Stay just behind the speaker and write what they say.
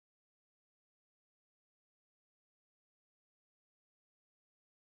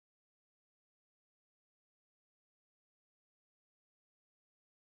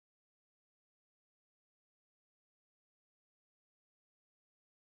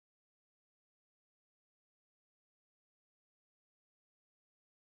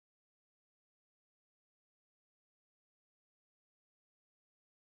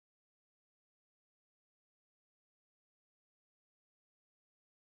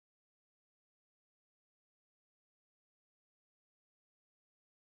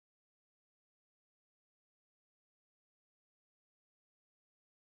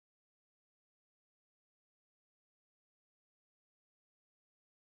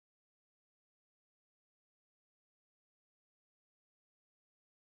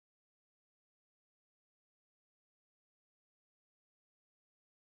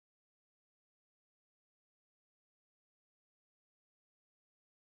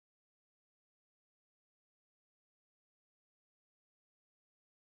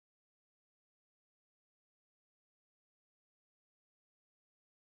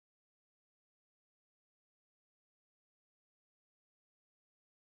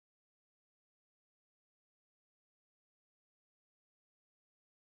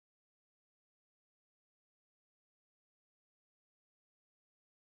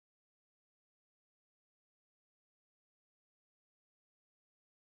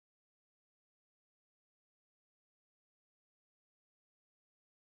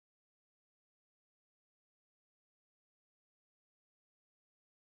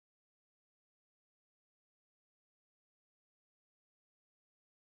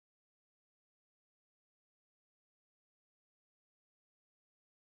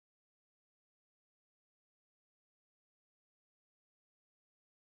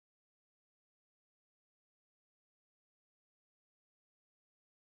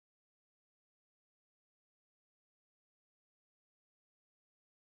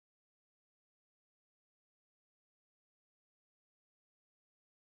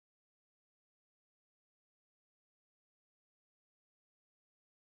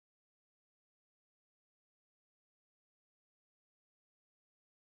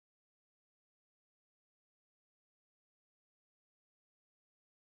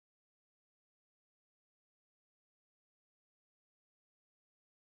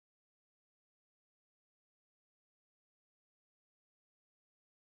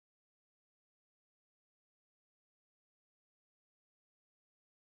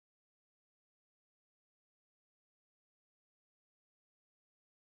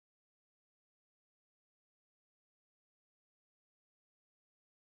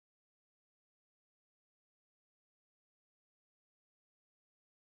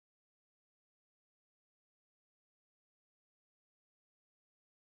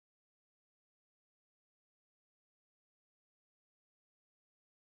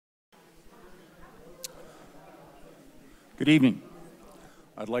Good evening.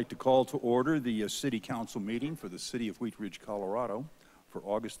 I'd like to call to order the City Council meeting for the City of Wheat Ridge, Colorado for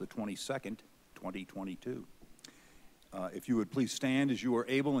August the 22nd, 2022. If you would please stand as you are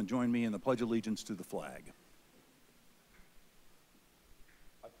able and join me in the Pledge of Allegiance to the flag.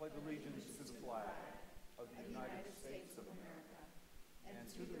 I pledge allegiance to the flag of the United States of America and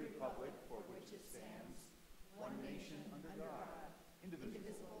to the republic for which it stands, one nation under God,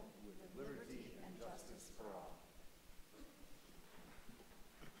 indivisible, with liberty and justice for all.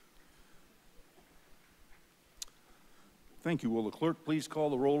 Thank you. Will the clerk please call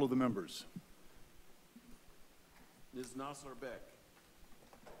the roll of the members? Ms. Nosler Beck.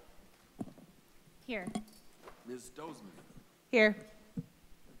 Here. Ms. Dozman. Here.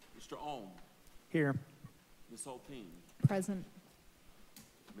 Mr. Ohm. Here. Ms. Holteen. Present.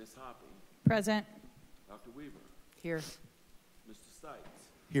 Ms. Hoppy. Present. Dr. Weaver. Here. Mr. Stites.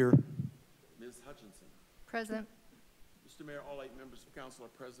 Here. Ms. Hutchinson. Present. Mr. Mayor, all 8 members of council are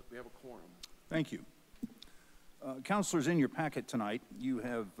present. We have a quorum. Thank you. Councilors, in your packet tonight, you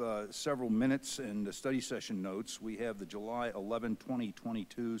have several minutes and study session notes. We have the July 11,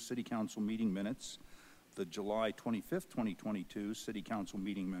 2022 City Council meeting minutes, the July 25th, 2022 City Council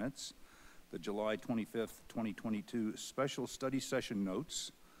meeting minutes, the July 25th, 2022 special study session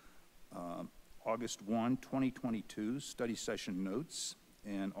notes, August 1, 2022 study session notes,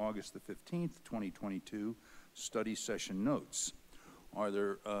 and August the 15th, 2022 study session notes. Are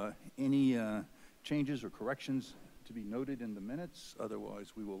there any changes or corrections to be noted in the minutes?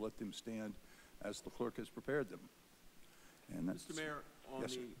 Otherwise, we will let them stand as the clerk has prepared them. And that's, Mr. Mayor, on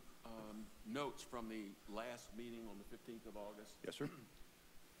yes, the notes from the last meeting on the 15th of August, yes, sir.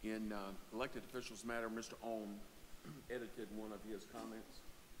 in elected officials matter, Mr. Ohm edited one of his comments.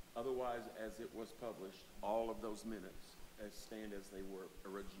 Otherwise, as it was published, all of those minutes stand as they were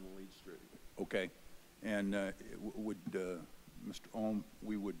originally distributed. Okay. And would Mr. Ohm,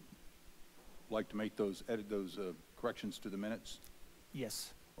 we would like to make those, edit those corrections to the minutes?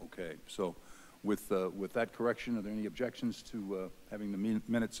 Yes. Okay. So with that correction, are there any objections to having the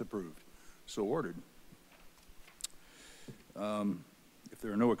minutes approved? So ordered. If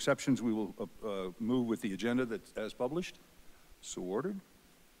there are no exceptions, we will move with the agenda that's as published. So ordered.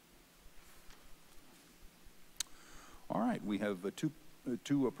 All right. We have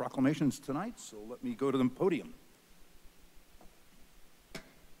two proclamations tonight, so let me go to the podium.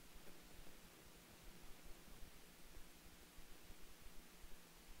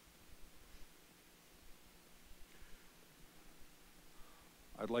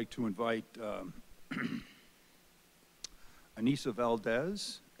 I'd like to invite Anissa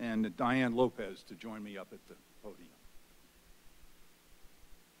Valdez and Diane Lopez to join me up at the podium.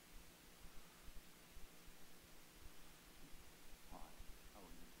 Hi, how are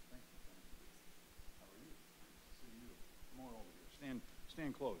you? Thank you. How are you? See you. Come on over here.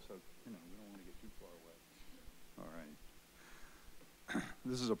 Stand close. You know, we don't want to get too far away. All right.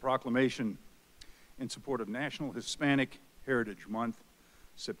 This is a proclamation in support of National Hispanic Heritage Month,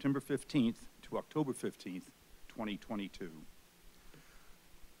 September 15th to October 15th, 2022.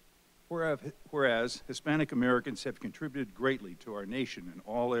 Whereas Hispanic Americans have contributed greatly to our nation in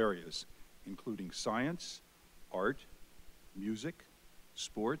all areas, including science, art, music,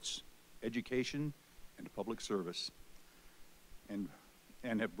 sports, education, and public service, and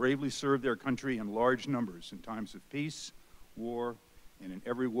have bravely served their country in large numbers in times of peace, war, and in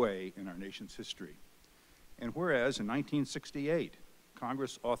every way in our nation's history. And whereas in 1968,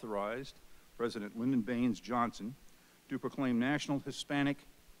 Congress authorized President Lyndon Baines Johnson to proclaim National Hispanic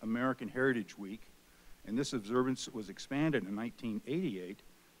American Heritage Week, and this observance was expanded in 1988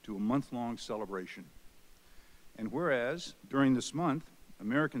 to a month-long celebration. And whereas during this month,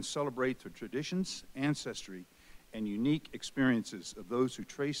 Americans celebrate the traditions, ancestry, and unique experiences of those who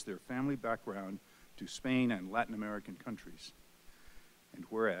trace their family background to Spain and Latin American countries. And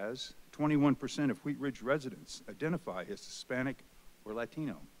whereas 21% of Wheat Ridge residents identify as Hispanic or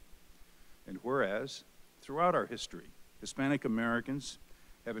Latino. And whereas, throughout our history, Hispanic Americans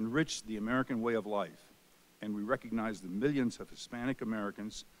have enriched the American way of life, and we recognize the millions of Hispanic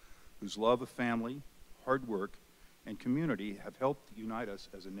Americans whose love of family, hard work, and community have helped unite us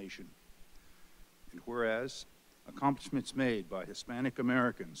as a nation. And whereas, accomplishments made by Hispanic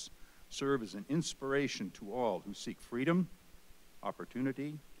Americans serve as an inspiration to all who seek freedom,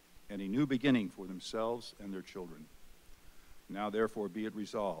 opportunity, and a new beginning for themselves and their children. Now, therefore, be it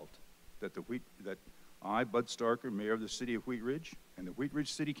resolved that I, Bud Starker, Mayor of the City of Wheat Ridge, and the Wheat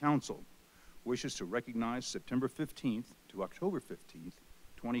Ridge City Council wishes to recognize September 15th to October 15th,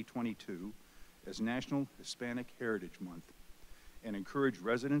 2022, as National Hispanic Heritage Month, and encourage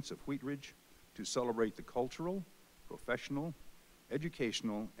residents of Wheat Ridge to celebrate the cultural, professional,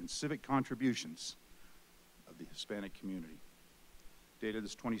 educational, and civic contributions of the Hispanic community. Dated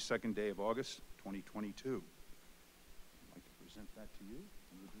this 22nd day of August, 2022. I'd like to present that to you,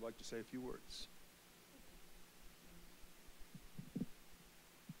 and would you like to say a few words?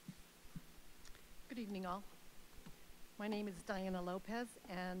 Good evening, all. My name is Diana Lopez,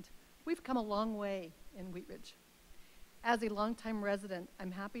 and we've come a long way in Wheat Ridge. As a longtime resident,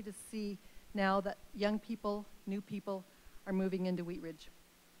 I'm happy to see now that young people, new people, are moving into Wheat Ridge.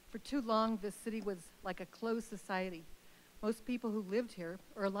 For too long, this city was like a closed society. Most people who lived here,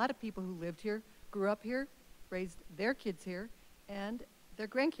 or a lot of people who lived here, grew up here, raised their kids here, and their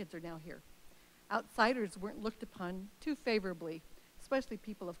grandkids are now here. Outsiders weren't looked upon too favorably, especially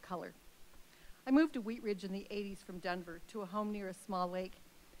people of color. I moved to Wheat Ridge in the 80s from Denver to a home near a small lake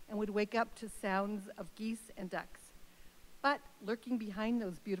and would wake up to sounds of geese and ducks. But lurking behind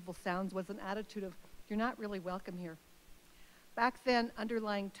those beautiful sounds was an attitude of, you're not really welcome here. Back then,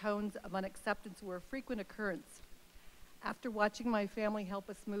 underlying tones of unacceptance were a frequent occurrence. After watching my family help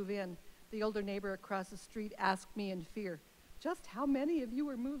us move in, the older neighbor across the street asked me in fear, just how many of you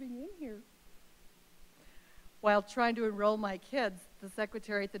are moving in here? While trying to enroll my kids, the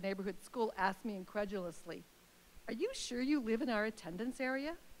secretary at the neighborhood school asked me incredulously, are you sure you live in our attendance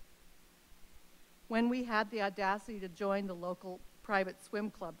area? When we had the audacity to join the local private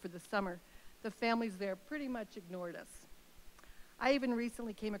swim club for the summer, the families there pretty much ignored us. I even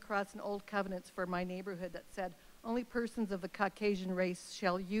recently came across an old covenant for my neighborhood that said, only persons of the Caucasian race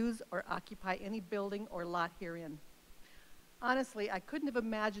shall use or occupy any building or lot herein. Honestly, I couldn't have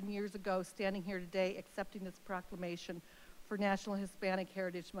imagined years ago standing here today accepting this proclamation for National Hispanic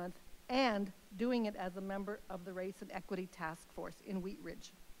Heritage Month and doing it as a member of the Race and Equity Task Force in Wheat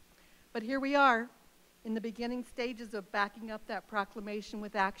Ridge. But here we are in the beginning stages of backing up that proclamation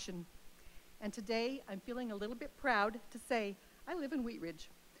with action. And today I'm feeling a little bit proud to say I live in Wheat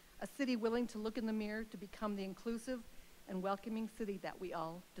Ridge, a city willing to look in the mirror to become the inclusive and welcoming city that we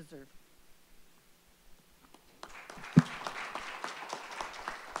all deserve.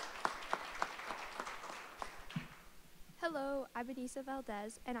 Hello, I'm Anissa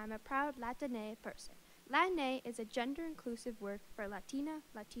Valdez, and I'm a proud Latina person. Latina is a gender-inclusive word for Latina,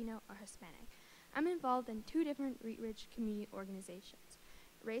 Latino, or Hispanic. I'm involved in 2 different Wheat Ridge community organizations,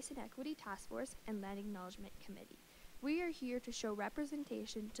 Race and Equity Task Force and Land Acknowledgement Committee. We are here to show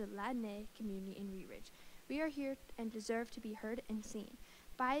representation to the Latina community in Wheat Ridge. We are here and deserve to be heard and seen.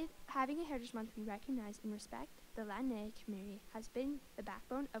 By having a Heritage Month we recognize and respect, the Latina community has been the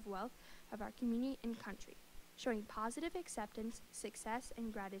backbone of wealth of our community and country, showing positive acceptance, success,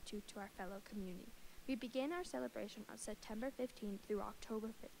 and gratitude to our fellow community. We began our celebration on September 15th through October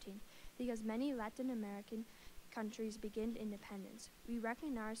 15th because many Latin American countries began independence. We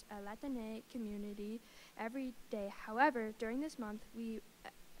recognize a Latina community every day. However, during this month, we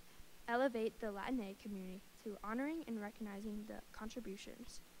elevate the Latina community through honoring and recognizing the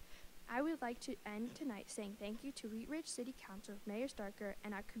contributions. I would like to end tonight saying thank you to Wheat Ridge City Council, Mayor Starker,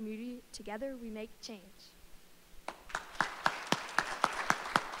 and our community. Together, we make change.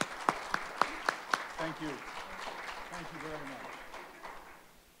 Thank you. Thank you very much.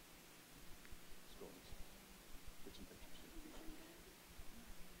 Let's go. Get some pictures.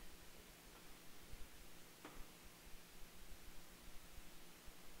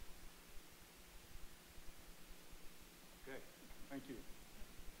 Okay, thank you.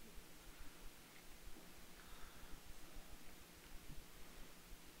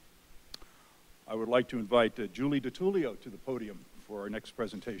 I would like to invite Julie DiTullio to the podium for our next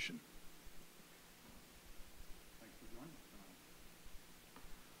presentation.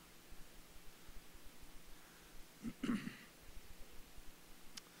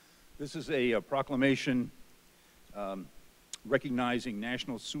 This is a proclamation recognizing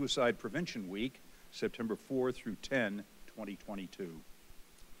National Suicide Prevention Week, September 4 through 10, 2022.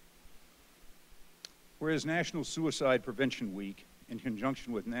 Whereas National Suicide Prevention Week, in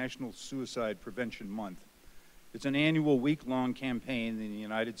conjunction with National Suicide Prevention Month, is an annual week-long campaign in the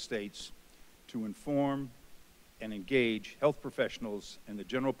United States to inform and engage health professionals and the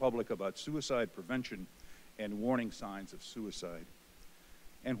general public about suicide prevention and warning signs of suicide.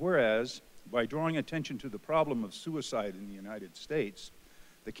 And whereas, by drawing attention to the problem of suicide in the United States,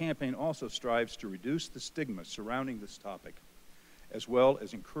 the campaign also strives to reduce the stigma surrounding this topic, as well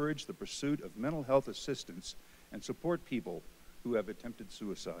as encourage the pursuit of mental health assistance and support people who have attempted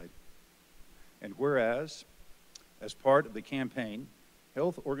suicide. And whereas, as part of the campaign,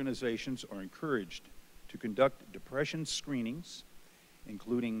 health organizations are encouraged to conduct depression screenings,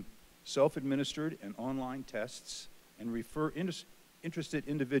 including self-administered and online tests, and refer interested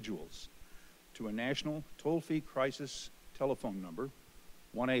individuals to a national toll-free crisis telephone number,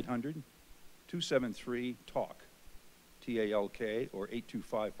 1-800-273-TALK, T-A-L-K, or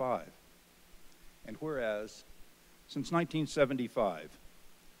 8255. And whereas, since 1975,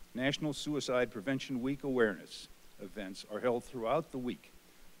 National Suicide Prevention Week awareness events are held throughout the week,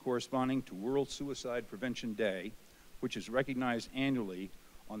 corresponding to World Suicide Prevention Day, which is recognized annually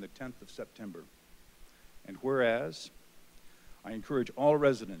on the 10th of September. And whereas, I encourage all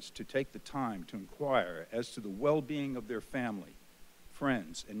residents to take the time to inquire as to the well-being of their family,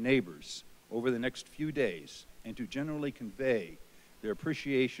 friends, and neighbors over the next few days, and to generally convey their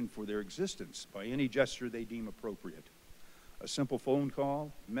appreciation for their existence by any gesture they deem appropriate. A simple phone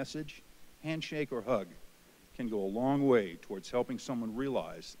call, message, handshake, or hug can go a long way towards helping someone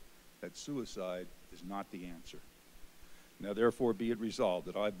realize that suicide is not the answer. Now therefore be it resolved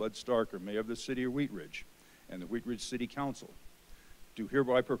that I, Bud Starker, Mayor of the City of Wheat Ridge, and the Wheat Ridge City Council, do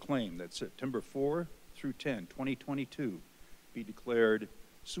hereby proclaim that September 4 through 10, 2022, be declared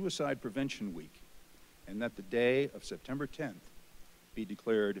Suicide Prevention Week, and that the day of September 10th be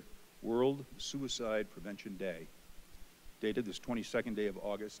declared World Suicide Prevention Day, dated this 22nd day of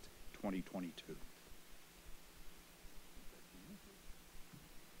August, 2022.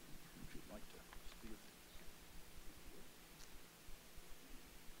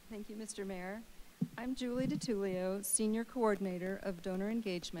 Thank you, Mr. Mayor. I'm Julie DiTullio, Senior Coordinator of Donor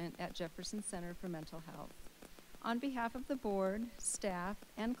Engagement at Jefferson Center for Mental Health. On behalf of the board, staff,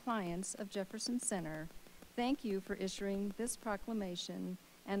 and clients of Jefferson Center, thank you for issuing this proclamation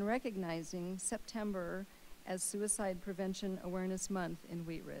and recognizing September as Suicide Prevention Awareness Month in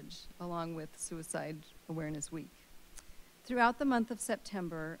Wheat Ridge, along with Suicide Awareness Week. Throughout the month of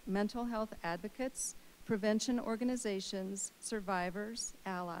September, mental health advocates, prevention organizations, survivors,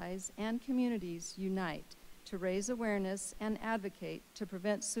 allies, and communities unite to raise awareness and advocate to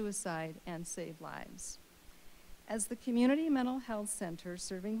prevent suicide and save lives. As the Community Mental Health Center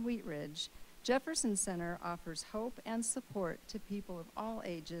serving Wheat Ridge, Jefferson Center offers hope and support to people of all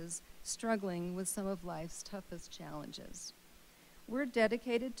ages struggling with some of life's toughest challenges. We're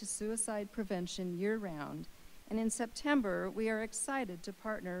dedicated to suicide prevention year-round, and in September, we are excited to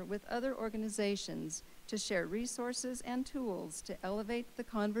partner with other organizations to share resources and tools to elevate the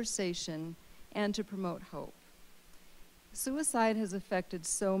conversation and to promote hope. Suicide has affected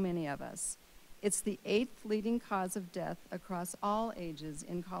so many of us. It's the 8th leading cause of death across all ages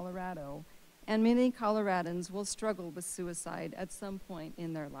in Colorado, and many Coloradans will struggle with suicide at some point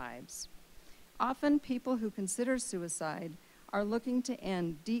in their lives. Often, people who consider suicide are looking to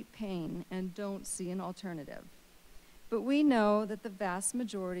end deep pain and don't see an alternative. But we know that the vast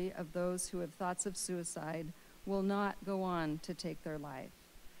majority of those who have thoughts of suicide will not go on to take their life.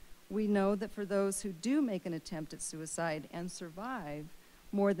 We know that for those who do make an attempt at suicide and survive,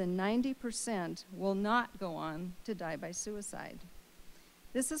 more than 90% will not go on to die by suicide.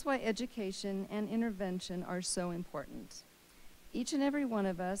 This is why education and intervention are so important. Each and every one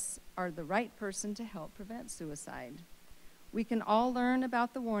of us are the right person to help prevent suicide. We can all learn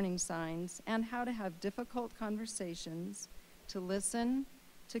about the warning signs and how to have difficult conversations, to listen,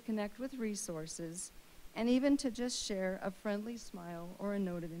 to connect with resources, and even to just share a friendly smile or a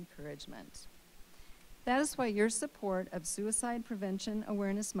note of encouragement. That is why your support of Suicide Prevention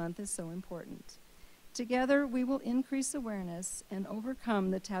Awareness Month is so important. Together, we will increase awareness and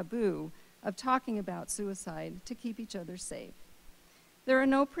overcome the taboo of talking about suicide to keep each other safe. There are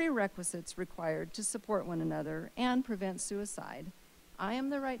no prerequisites required to support one another and prevent suicide. I am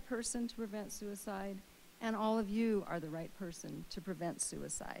the right person to prevent suicide, and all of you are the right person to prevent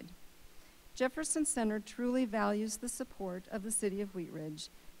suicide. Jefferson Center truly values the support of the City of Wheat Ridge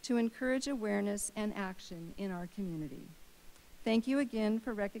to encourage awareness and action in our community. Thank you again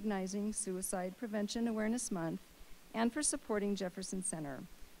for recognizing Suicide Prevention Awareness Month and for supporting Jefferson Center.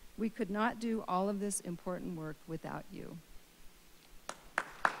 We could not do all of this important work without you.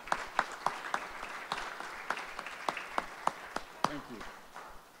 Thank you.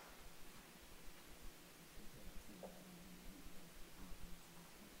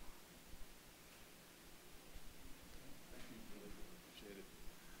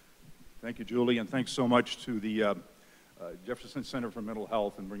 Thank you, Julie, and thanks so much to the Jefferson Center for Mental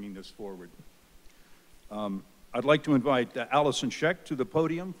Health in bringing this forward. I'd like to invite Allison Scheck to the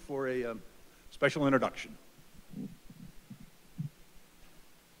podium for a special introduction.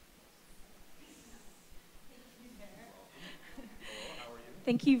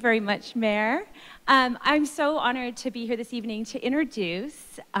 Thank you very much, Mayor. I'm so honored to be here this evening to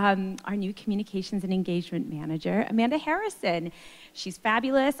introduce our new Communications and Engagement Manager, Amanda Harrison. She's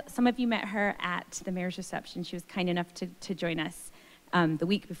fabulous. Some of you met her at the Mayor's reception. She was kind enough to join us the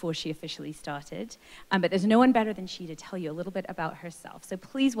week before she officially started. But there's no one better than she to tell you a little bit about herself. So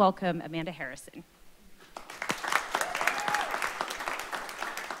please welcome Amanda Harrison.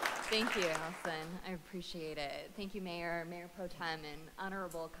 Thank you, Allison. I appreciate it. Thank you, Mayor, Mayor Pro Tem, and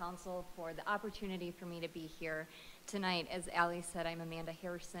Honorable Council for the opportunity for me to be here tonight. As Allie said, I'm Amanda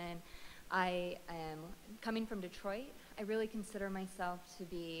Harrison. I am coming from Detroit. I really consider myself to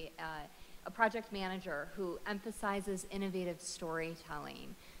be a project manager who emphasizes innovative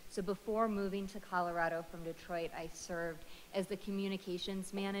storytelling. So before moving to Colorado from Detroit, I served as the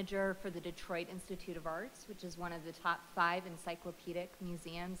communications manager for the Detroit Institute of Arts, which is one of the top 5 encyclopedic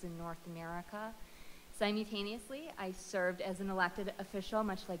museums in North America. Simultaneously, I served as an elected official,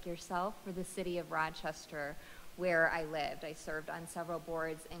 much like yourself, for the city of Rochester, where I lived. I served on several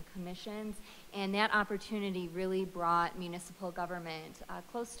boards and commissions, and that opportunity really brought municipal government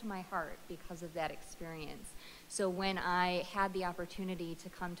close to my heart because of that experience. So when I had the opportunity to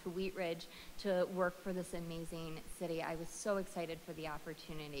come to Wheat Ridge to work for this amazing city, I was so excited for the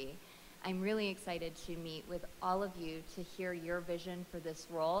opportunity. I'm really excited to meet with all of you to hear your vision for this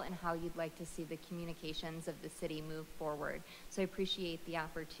role and how you'd like to see the communications of the city move forward. So I appreciate the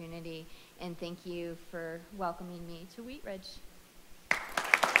opportunity, and thank you for welcoming me to Wheat Ridge.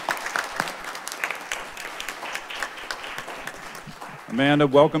 Amanda,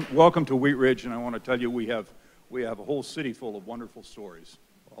 welcome to Wheat Ridge, and I want to tell you we have a whole city full of wonderful stories.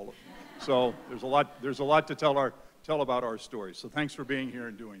 So there's a lot to tell about our stories. So thanks for being here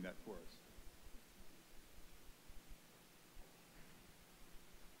and doing that for us.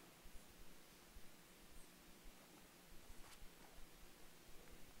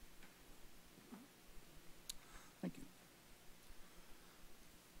 Thank you.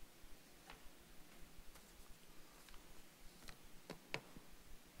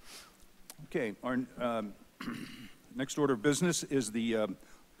 Okay, our next order of business is the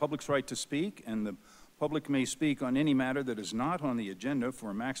public's right to speak, and the public may speak on any matter that is not on the agenda for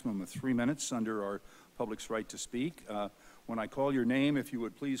a maximum of 3 minutes under our public's right to speak. When I call your name, if you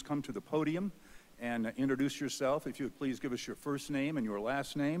would please come to the podium and introduce yourself. If you would please give us your first name and your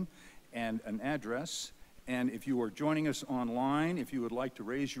last name and an address. And if you are joining us online, if you would like to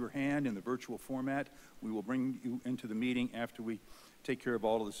raise your hand in the virtual format, we will bring you into the meeting after we take care of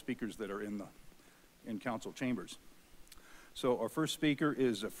all of the speakers that are in council chambers. So our first speaker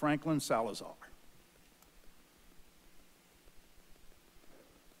is Franklin Salazar.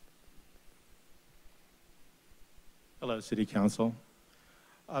 Hello, City Council.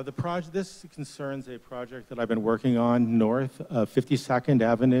 This concerns a project that I've been working on north of 52nd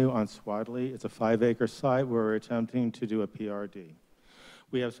Avenue on Swadley. It's a 5-acre site where we're attempting to do a PRD.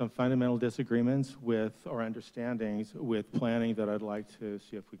 We have some fundamental disagreements with our understandings with planning that I'd like to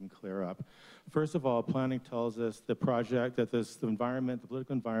see if we can clear up. First of all, planning tells us the project that the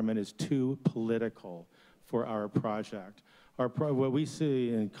political environment is too political for our project. What we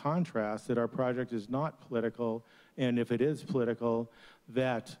see in contrast that our project is not political, and if it is political,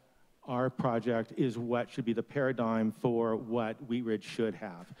 that our project is what should be the paradigm for what Wheat Ridge should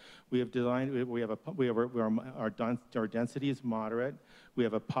have. We have designed, our density is moderate. We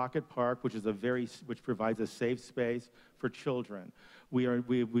have a pocket park, which provides a safe space for children.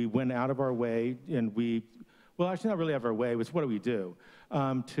 We went out of our way, and well, actually not really out of our way, it's what do we do?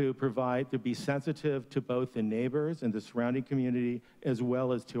 To be sensitive to both the neighbors and the surrounding community as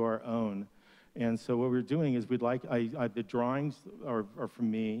well as to our own. And so what we're doing is the drawings are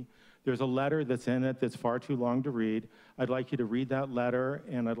from me. There's a letter that's in it that's far too long to read. I'd like you to read that letter,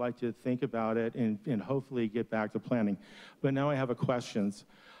 and I'd like to think about it and hopefully get back to planning. But now I have questions.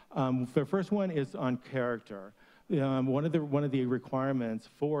 The first one is on character. One of the requirements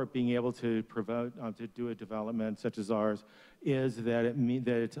for being able to do a development such as ours is that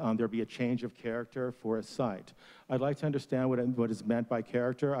there be a change of character for a site. I'd like to understand what is meant by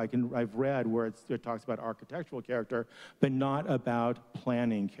character. I've read where it talks about architectural character, but not about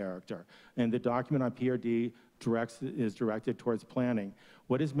planning character. And the document on PRD is directed towards planning.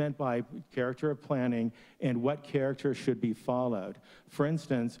 What is meant by character of planning and what character should be followed? For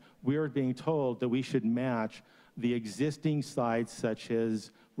instance, we are being told that we should match the existing sites such as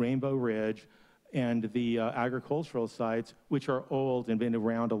Rainbow Ridge and the agricultural sites, which are old and been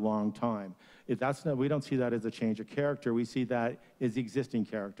around a long time. We don't see that as a change of character. We see that as existing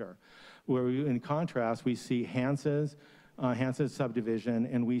character. In contrast, we see Hans's subdivision,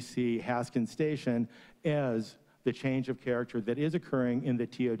 and we see Haskin Station as the change of character that is occurring in the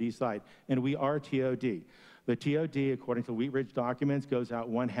TOD site. And we are TOD. The TOD, according to Wheat Ridge documents, goes out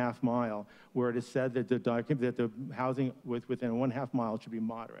 1/2 mile, where it is said that the housing within 1/2 mile should be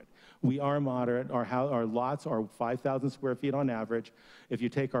moderate. We are moderate. Our lots are 5,000 square feet on average. If you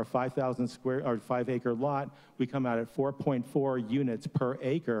take our 5-acre lot, we come out at 4.4 units per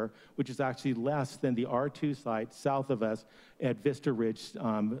acre, which is actually less than the R2 site south of us at Vista Ridge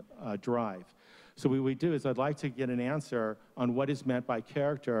Drive. So what we do is I'd like to get an answer on what is meant by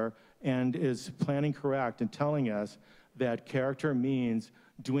character, and is planning correct in telling us that character means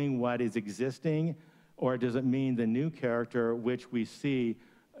doing what is existing, or does it mean the new character which we see,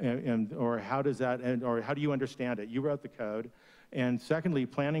 or how does that, or how do you understand it? You wrote the code. And secondly,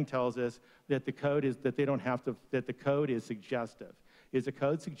 planning tells us that the code is, that they don't have to, that the code is suggestive. Is the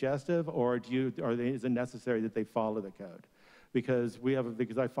code suggestive, or is it necessary that they follow the code? Because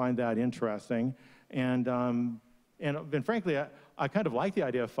I find that interesting. And frankly, I kind of like the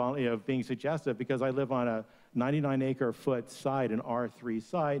idea of being suggestive, because I live on a 99-acre-foot site, an R3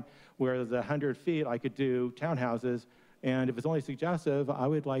 site, where the 100 feet I could do townhouses, and if it's only suggestive, I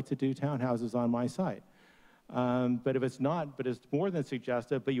would like to do townhouses on my site. But if it's not, but it's more than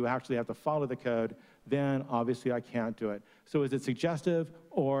suggestive, but you actually have to follow the code, then obviously I can't do it. So is it suggestive,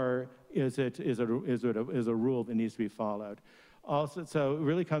 or is it a rule that needs to be followed? Also, so it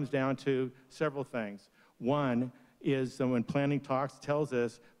really comes down to several things. One is when planning tells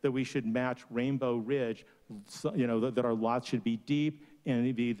us that we should match Rainbow Ridge, that our lots should be deep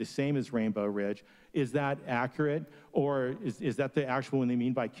and be the same as Rainbow Ridge. Is that accurate, or is that the actual when they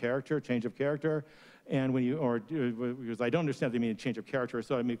mean by character, change of character? And because I don't understand what they mean change of character,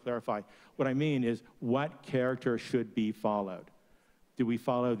 so let me clarify. What I mean is, what character should be followed? Do we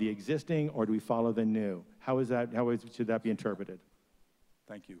follow the existing, or do we follow the new? How should that be interpreted?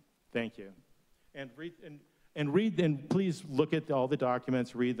 Thank you. Thank you. And please look at all the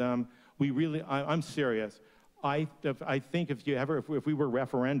documents, read them. I'm serious. I think if we were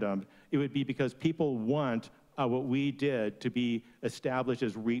referendum, it would be because people want what we did to be established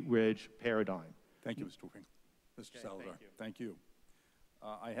as Wheat Ridge paradigm. Thank you, Mr. Wing. Mr. Salazar. Thank you.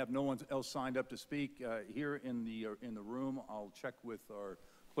 I have no one else signed up to speak here in the room. I'll check with our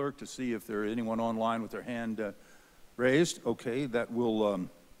clerk to see if there is anyone online with their hand raised. Okay, that will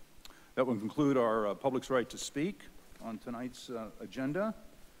conclude our public's right to speak on tonight's agenda.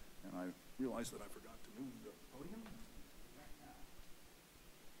 And I realize that I forgot to move the podium.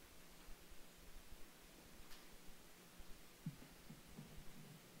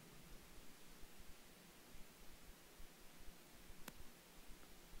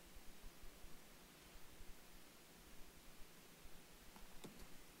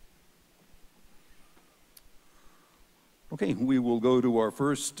 Okay, we will go to our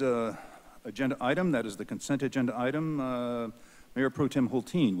first agenda item. That is the consent agenda item. Mayor Pro Tem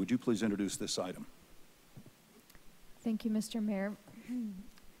Hultin, would you please introduce this item? Thank you, Mr. Mayor.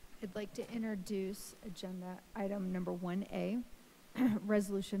 I'd like to introduce agenda item number 1A,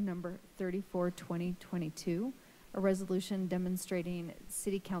 resolution number 34-2022, a resolution demonstrating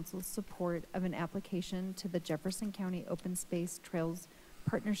City Council's support of an application to the Jefferson County Open Space Trails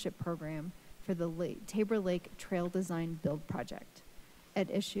Partnership Program for the Tabor Lake Trail Design Build Project. At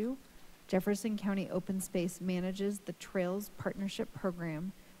issue, Jefferson County Open Space manages the Trails Partnership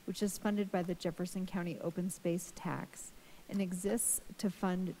Program, which is funded by the Jefferson County Open Space Tax and exists to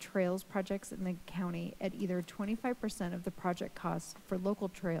fund trails projects in the county at either 25% of the project cost for local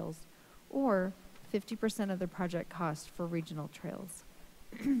trails or 50% of the project cost for regional trails.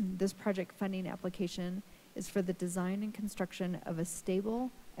 This project funding application is for the design and construction of a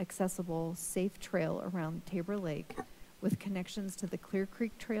stable, accessible, safe trail around Tabor Lake with connections to the Clear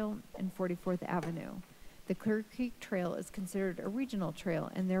Creek Trail and 44th Avenue. The Clear Creek Trail is considered a regional trail,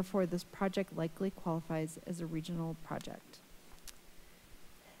 and therefore this project likely qualifies as a regional project.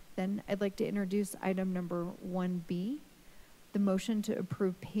 Then I'd like to introduce item number 1B, the motion to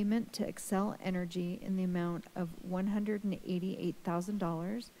approve payment to Xcel Energy in the amount of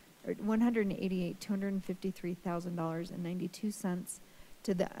 $188,000, or $188,253,092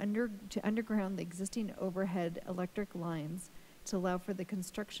 to underground the existing overhead electric lines to allow for the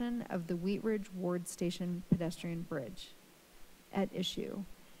construction of the Wheat Ridge Ward Station pedestrian bridge. At issue,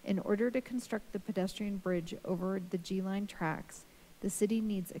 in order to construct the pedestrian bridge over the G-line tracks, the city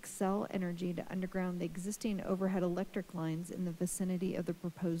needs Xcel Energy to underground the existing overhead electric lines in the vicinity of the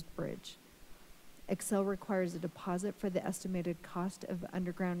proposed bridge. Xcel requires a deposit for the estimated cost of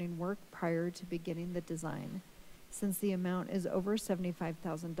undergrounding work prior to beginning the design. Since the amount is over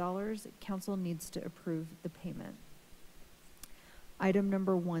 $75,000, council needs to approve the payment. Item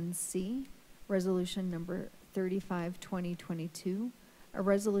number 1C, resolution number 35-2022, a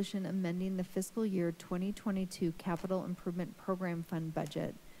resolution amending the fiscal year 2022 Capital Improvement Program Fund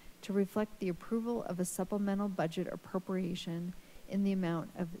budget to reflect the approval of a supplemental budget appropriation in the amount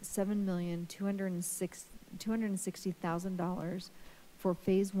of $7,260,000 for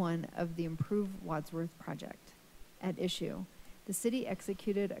Phase 1 of the Improve Wadsworth project. At issue, the city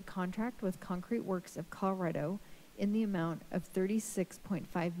executed a contract with Concrete Works of Colorado in the amount of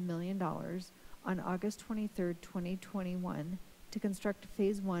 $36.5 million on August 23, 2021 to construct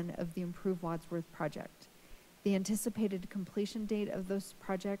Phase 1 of the Improve Wadsworth project. The anticipated completion date of this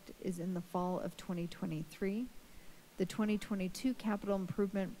project is in the fall of 2023. The 2022 Capital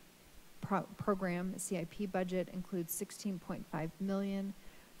Improvement Program CIP budget includes $16.5 million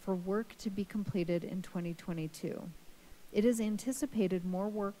for work to be completed in 2022. It is anticipated more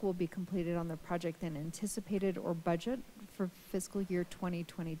work will be completed on the project than anticipated or budget for fiscal year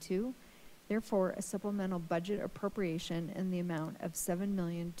 2022. Therefore, a supplemental budget appropriation in the amount of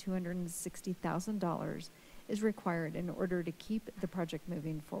 $7,260,000 is required in order to keep the project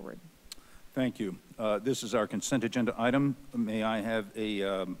moving forward. Thank you. This is our consent agenda item. May I have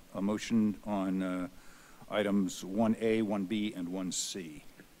a motion on items 1A, 1B, and 1C?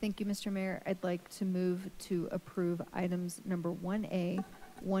 Thank you, Mr. Mayor. I'd like to move to approve items number 1A,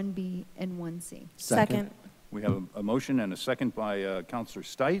 1B, and 1C. Second. We have a motion and a second by Councilor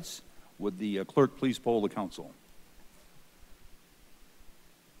Stites. Would the clerk please poll the council?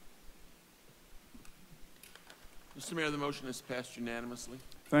 Mr. Mayor, the motion is passed unanimously.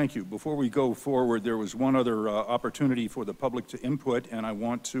 Thank you. Before we go forward, there was one other opportunity for the public to input, and I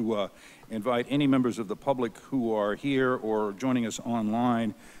want to invite any members of the public who are here or joining us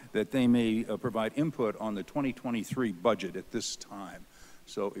online that they may provide input on the 2023 budget at this time.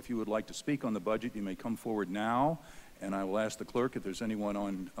 So if you would like to speak on the budget, you may come forward now, and I will ask the clerk if there's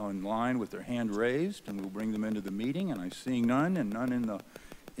anyone online with their hand raised, and we'll bring them into the meeting. And I'm seeing none, and none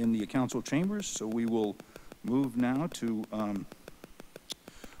in the council chambers, so we will move now to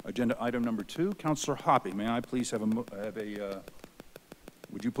agenda item number 2. Councilor Hoppe, may I please have would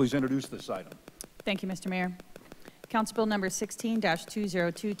you please introduce this item? Thank you, Mr. Mayor. Council Bill number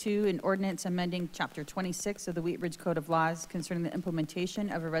 16-2022, an ordinance amending Chapter 26 of the Wheat Ridge Code of Laws concerning the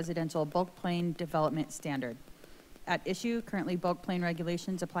implementation of a residential bulk plane development standard. At issue, currently bulk plane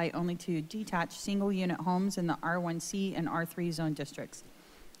regulations apply only to detached single-unit homes in the R1C and R3 zone districts.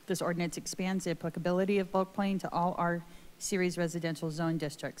 This ordinance expands the applicability of bulk plane to all R-Series residential zone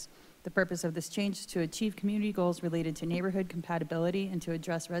districts. The purpose of this change is to achieve community goals related to neighborhood compatibility and to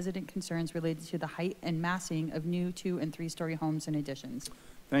address resident concerns related to the height and massing of new 2- and 3-story homes and additions.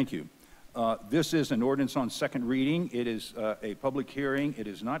 Thank you. This is an ordinance on second reading. It is a public hearing. It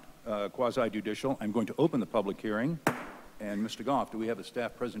is not quasi-judicial. I'm going to open the public hearing. And Mr. Goff, do we have a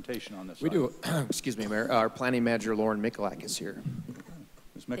staff presentation on this? We do. Excuse me, Mayor. Our planning manager, Lauren Mikulak, is here.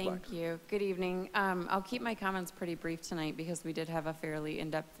 Ms. Mikulak. Thank you. Good evening. I'll keep my comments pretty brief tonight because we did have a fairly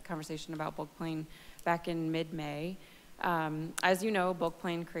in-depth conversation about bulk plane back in mid-May. As you know, bulk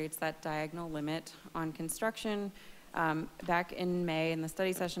plane creates that diagonal limit on construction. Back in May, in the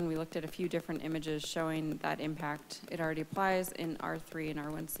study session, we looked at a few different images showing that impact. It already applies in R3 and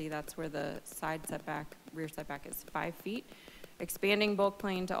R1C. That's where the side setback, rear setback is 5 feet. Expanding bulk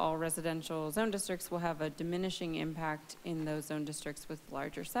plane to all residential zone districts will have a diminishing impact in those zone districts with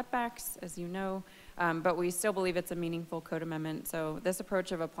larger setbacks, as you know, but we still believe it's a meaningful code amendment. So this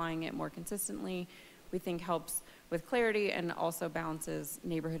approach of applying it more consistently, we think helps with clarity and also balances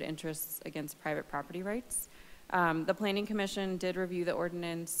neighborhood interests against private property rights. The Planning Commission did review the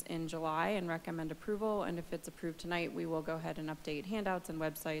ordinance in July and recommend approval, and if it's approved tonight, we will go ahead and update handouts and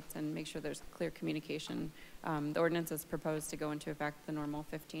websites and make sure there's clear communication. The ordinance is proposed to go into effect the normal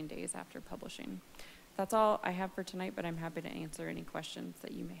 15 days after publishing. That's all I have for tonight, but I'm happy to answer any questions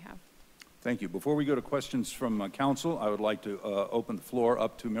that you may have. Thank you. Before we go to questions from council, I would like to open the floor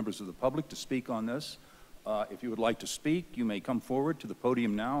up to members of the public to speak on this. If you would like to speak, you may come forward to the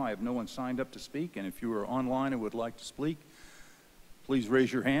podium now. I have no one signed up to speak, and if you are online and would like to speak, please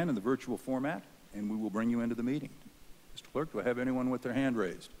raise your hand in the virtual format, and we will bring you into the meeting. Mr. Clerk, do I have anyone with their hand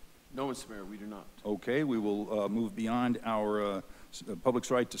raised? No, Mr. Mayor, we do not. Okay, we will move beyond our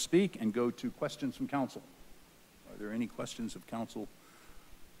public's right to speak and go to questions from council. Are there any questions of council,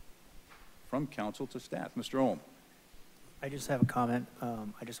 from council to staff? Mr. Ohm. I just have a comment.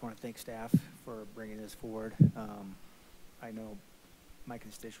 I just want to thank staff for bringing this forward. I know my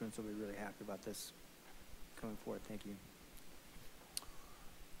constituents will be really happy about this coming forward. Thank you.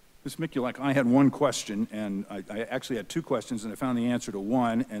 Ms. Mikulak, I had one question, and I actually had two questions, and I found the answer to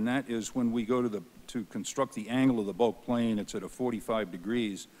one, and that is when we go to construct the angle of the bulk plane, it's at a 45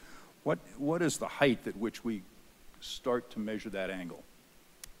 degrees. What is the height at which we start to measure that angle?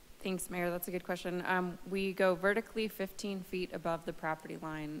 Thanks, Mayor. That's a good question. We go vertically 15 feet above the property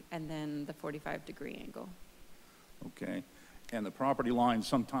line and then the 45-degree angle. Okay. And the property lines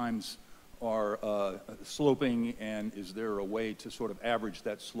sometimes are sloping, and is there a way to sort of average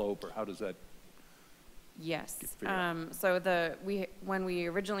that slope, or how does that? Yes. So when we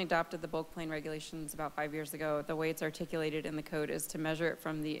originally adopted the bulk plane regulations about 5 years ago, the way it's articulated in the code is to measure it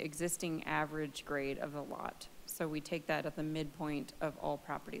from the existing average grade of the lot. So we take that at the midpoint of all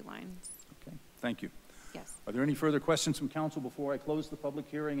property lines. Okay, thank you. Yes. Are there any further questions from council before I close the public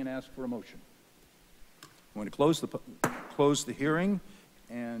hearing and ask for a motion? I'm going to close the hearing,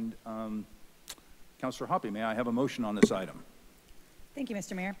 and Councilor Hoppe, may I have a motion on this item? Thank you,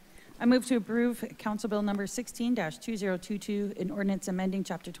 Mr. Mayor. I move to approve Council Bill number 16-2022, an ordinance amending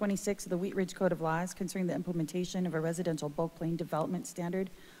Chapter 26 of the Wheat Ridge Code of Laws concerning the implementation of a residential bulk plane development standard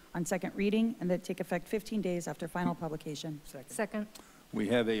on second reading, and that take effect 15 days after final publication. Second. We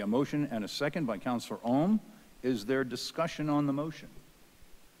have a motion and a second by Councilor Ohm. Is there discussion on the motion?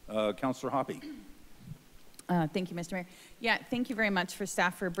 Councilor Hoppe. Thank you, Mr. Mayor. Yeah, thank you very much for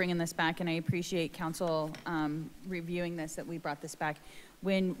staff for bringing this back, and I appreciate council reviewing this, that we brought this back.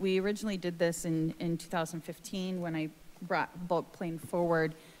 When we originally did this in 2015, when I brought bulk plane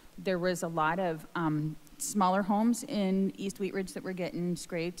forward, there was a lot of smaller homes in East Wheat Ridge that were getting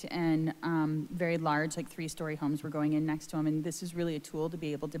scraped, and very large, like 3-story homes were going in next to them. And this is really a tool to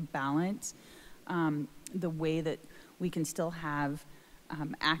be able to balance the way that we can still have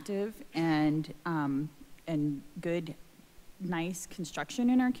active and good, nice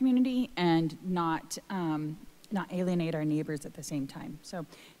construction in our community, and not alienate our neighbors at the same time. So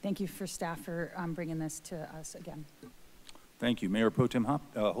thank you for staff for bringing this to us again. Thank you. Mayor Pro Tem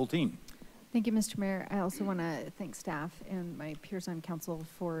Hulteen. Thank you, Mr. Mayor. I also want to thank staff and my peers on council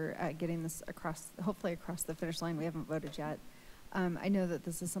for getting this hopefully across the finish line. We haven't voted yet. I know that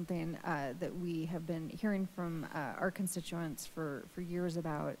this is something that we have been hearing from our constituents for years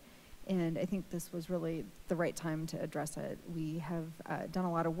about, and I think this was really the right time to address it. We have done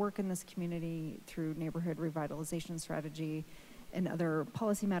a lot of work in this community through neighborhood revitalization strategy and other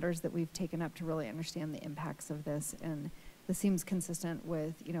policy matters that we've taken up to really understand the impacts of this. And this seems consistent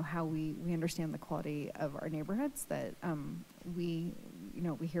with, how we understand the quality of our neighborhoods, that we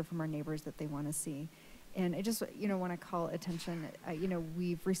hear from our neighbors that they want to see. And I just, want to call attention,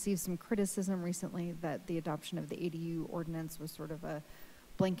 we've received some criticism recently that the adoption of the ADU ordinance was sort of a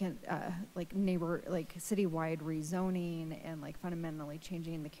blanket, citywide rezoning and fundamentally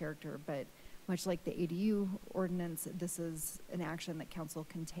changing the character. But much like the ADU ordinance, this is an action that council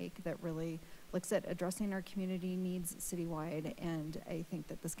can take that really looks at addressing our community needs citywide. And I think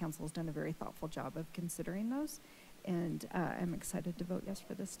that this council has done a very thoughtful job of considering those. And I'm excited to vote yes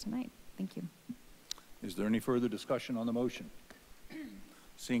for this tonight. Thank you. Is there any further discussion on the motion?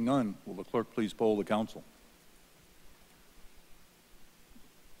 Seeing none, will the clerk please poll the council?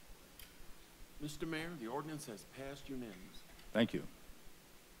 Mr. Mayor, the ordinance has passed unanimously. Thank you.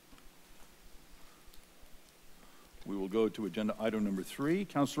 We will go to agenda item number 3.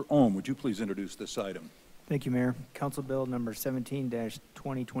 Councilor Ohm, would you please introduce this item? Thank you, Mayor. Council Bill number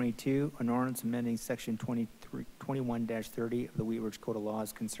 17-2022, an ordinance amending Section 21-30 of the Wheat Ridge Code of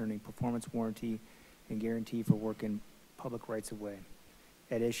Laws concerning performance warranty and guarantee for work in public rights-of-way.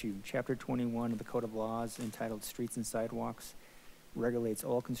 At issue, Chapter 21 of the Code of Laws, entitled Streets and Sidewalks, regulates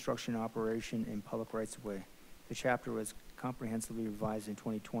all construction operation in public rights-of-way. The chapter was comprehensively revised in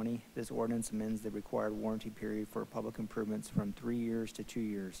 2020. This ordinance amends the required warranty period for public improvements from 3 years to 2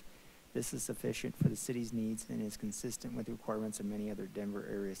 years. This is sufficient for the city's needs and is consistent with the requirements of many other Denver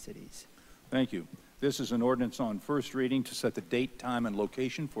area cities. Thank you. This is an ordinance on first reading to set the date, time, and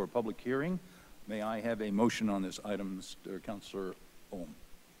location for a public hearing. May I have a motion on this item, Mr. Councilor Ohm?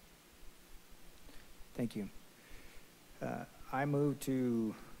 Thank you. I move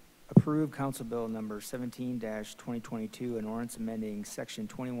to approve Council Bill number 17-2022, an ordinance amending Section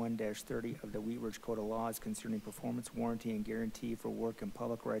 21-30 of the Wheat Ridge Code of Laws concerning performance warranty and guarantee for work in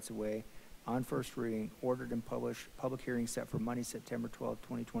public rights-of-way on first reading, ordered and published, public hearing set for Monday, September 12,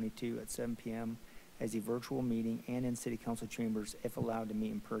 2022 at 7 p.m. as a virtual meeting and in City Council chambers if allowed to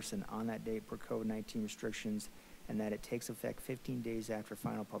meet in person on that date per COVID-19 restrictions, and that it takes effect 15 days after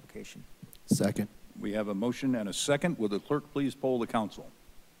final publication. Second. We have a motion and a second. Will the clerk please poll the council?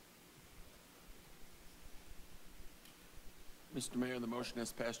 Mr. Mayor, the motion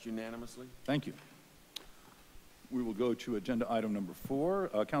has passed unanimously. Thank you. We will go to agenda item number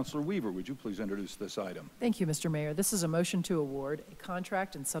 4. Councilor Weaver, would you please introduce this item? Thank you, Mr. Mayor. This is a motion to award a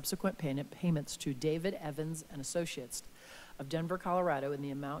contract and subsequent payments to David Evans and Associates of Denver, Colorado in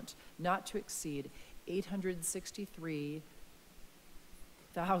the amount not to exceed $863,000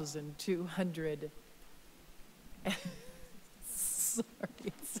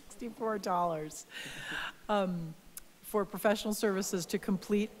 $64 for professional services to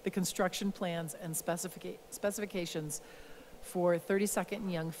complete the construction plans and specifications for 32nd and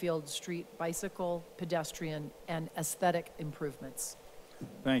Youngfield Street bicycle, pedestrian, and aesthetic improvements.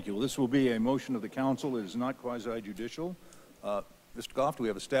 Thank you. Well, this will be a motion of the council. It is not quasi-judicial. Mr. Goff, do we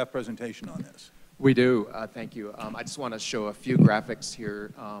have a staff presentation on this? We do. Thank you. I just want to show a few graphics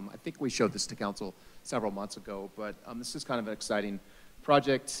here. I think we showed this to council several months ago, but this is kind of an exciting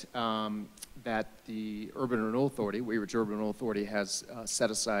project that the Urban Renewal Authority, Wheat Ridge Urban Renewal Authority, has set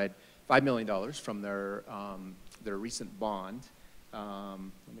aside $5 million from their recent bond.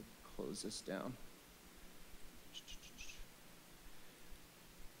 Let me close this down.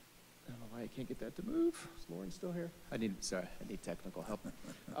 I don't know why I can't get that to move. Is Lauren still here? I need technical help.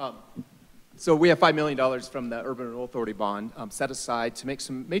 So we have $5 million from the Urban Renewal Authority bond set aside to make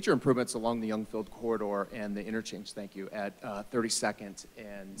some major improvements along the Youngfield corridor and the interchange, thank you, at 32nd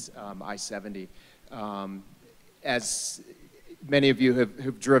and I-70. As many of you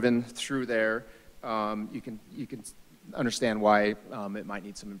have driven through there, you can understand why it might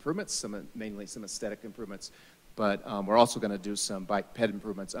need some improvements, mainly some aesthetic improvements. But we're also going to do some bike ped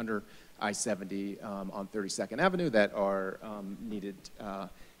improvements under I-70 on 32nd Avenue that are needed.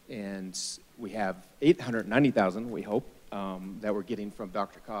 And we have $890,000, we hope, that we're getting from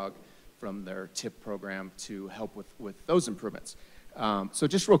DRCOG from their TIP program to help with those improvements. So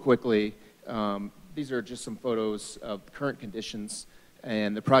just real quickly, these are just some photos of current conditions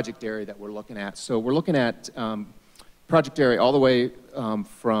and the project area that we're looking at. So we're looking at project area all the way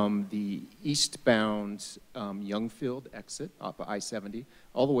from the eastbound Youngfield exit off of I-70,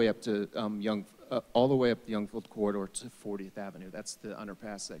 all the way up to all the way up the Youngfield corridor to 40th Avenue. That's the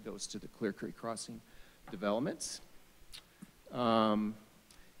underpass that goes to the Clear Creek Crossing developments. And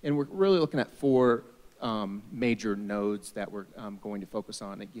we're really looking at 4 major nodes that we're going to focus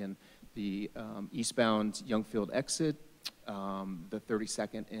on. Again, the eastbound Youngfield exit, the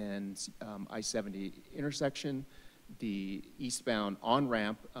 32nd and I-70 intersection, the eastbound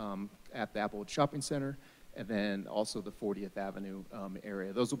on-ramp at the Applewood Shopping Center, and then also the 40th Avenue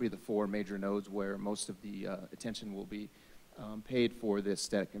area. Those will be the 4 major nodes where most of the attention will be paid for the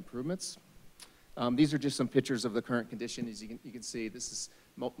aesthetic improvements. These are just some pictures of the current condition. As you can see, this is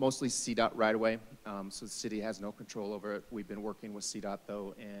mostly CDOT right-of-way, so the city has no control over it. We've been working with CDOT,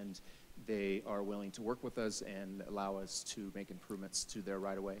 though, and they are willing to work with us and allow us to make improvements to their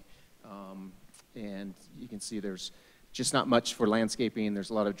right-of-way. And you can see there's just not much for landscaping. There's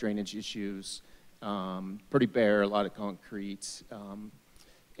a lot of drainage issues. Pretty bare, a lot of concrete.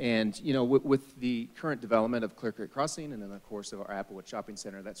 And, you know, with the current development of Clear Creek Crossing and then, of course, of our Applewood Shopping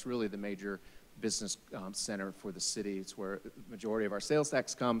Center, that's really the major business center for the city. It's where the majority of our sales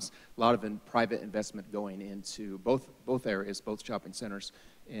tax comes, a lot of private investment going into both areas, both shopping centers,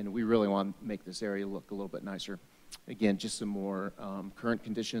 and we really want to make this area look a little bit nicer. Again, just some more current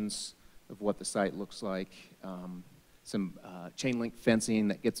conditions of what the site looks like. Some chain link fencing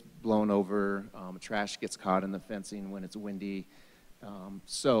that gets blown over, trash gets caught in the fencing when it's windy.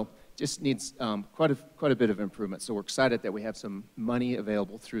 So just needs quite a bit of improvement. So we're excited that we have some money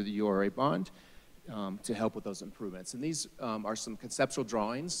available through the URA bond to help with those improvements. And these are some conceptual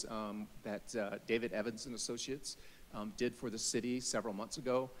drawings that David Evans and Associates did for the city several months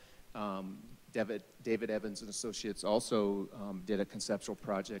ago. David Evans and Associates also did a conceptual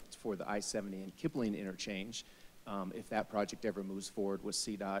project for the I-70 and Kipling interchange. If that project ever moves forward with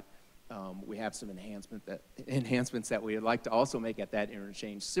CDOT, we have some enhancements that we would like to also make at that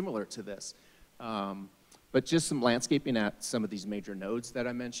interchange similar to this. But just some landscaping at some of these major nodes that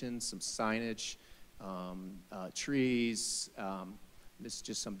I mentioned, some signage, trees. This is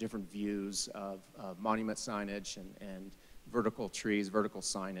just some different views of monument signage and vertical trees, vertical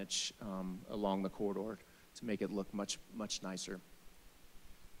signage along the corridor to make it look much, much nicer.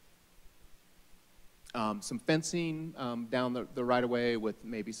 Some fencing down the right-of-way with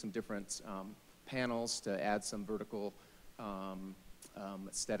maybe some different panels to add some vertical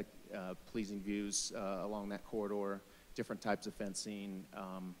aesthetic pleasing views along that corridor, different types of fencing.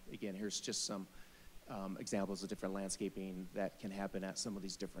 Again, here's just some examples of different landscaping that can happen at some of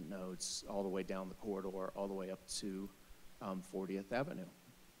these different nodes all the way down the corridor, all the way up to 40th Avenue.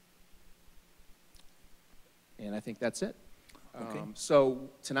 And I think that's it. Okay. So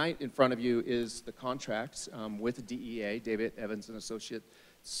tonight in front of you is the contract with DEA, David Evans and Associates,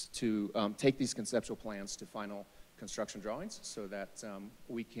 to take these conceptual plans to final construction drawings so that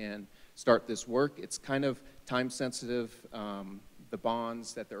we can start this work. It's kind of time sensitive. The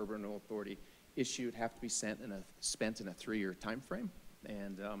bonds that the Urban Renewal Authority issued have to be spent in a 3-year time frame.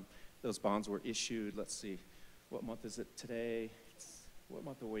 And those bonds were issued, let's see, what month is it today? What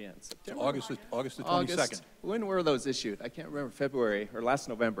month are we in? September? August the 22nd. August. When were those issued? I can't remember, February or last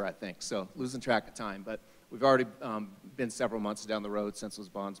November, I think, so losing track of time. But we've already been several months down the road since those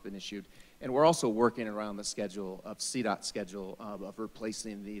bonds been issued. And we're also working around the schedule of CDOT schedule of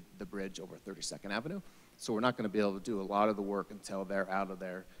replacing the bridge over 32nd Avenue. So we're not going to be able to do a lot of the work until they're out of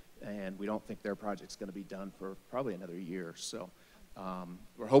there. And we don't think their project's going to be done for probably another year. So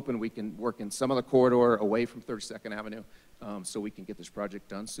we're hoping we can work in some of the corridor away from 32nd Avenue so we can get this project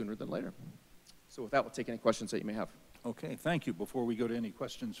done sooner than later. So with that, we'll take any questions that you may have. Okay, thank you. Before we go to any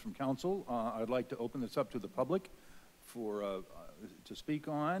questions from council, I'd like to open this up to the public for to speak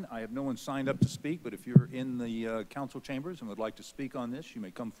on. I have no one signed up to speak, but if you're in the council chambers and would like to speak on this, you may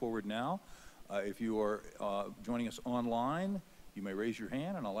come forward now. If you are joining us online, you may raise your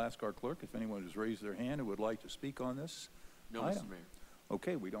hand, and I'll ask our clerk if anyone has raised their hand who would like to speak on this No, item. Mr. Mayor.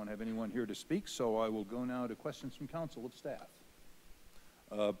 Okay, we don't have anyone here to speak, so I will go now to questions from council of staff.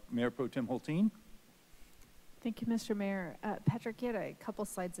 Mayor Pro Tem Holteen. Thank you, Mr. Mayor. Patrick, you had a couple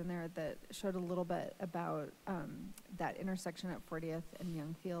slides in there that showed a little bit about that intersection at 40th and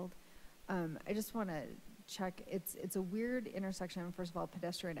Youngfield. I just want to check, it's a weird intersection. First of all,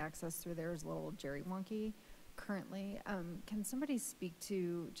 pedestrian access through there is a little jerry-wonky currently. Can somebody speak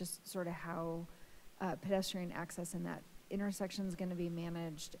to just sort of how pedestrian access in that intersection is going to be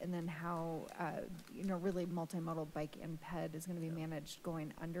managed, and then how, really multimodal bike and ped is going to be managed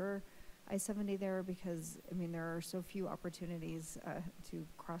going under I-70 there, because, I mean, there are so few opportunities to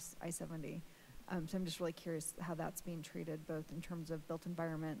cross I-70. So I'm just really curious how that's being treated, both in terms of built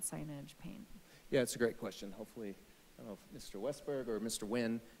environment, signage, paint. Yeah, it's a great question. Hopefully, I don't know if Mr. Westberg or Mr.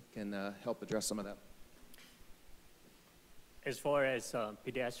 Nguyen can help address some of that. As far as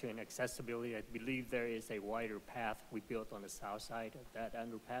pedestrian accessibility, I believe there is a wider path we built on the south side of that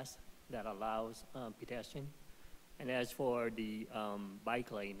underpass that allows pedestrian. And as for the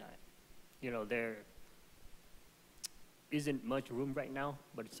bike lane, there isn't much room right now,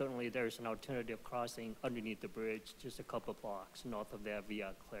 but certainly there's an alternative crossing underneath the bridge, just a couple blocks north of there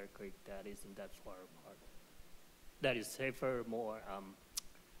via Clare Creek that isn't that far apart. That is safer, more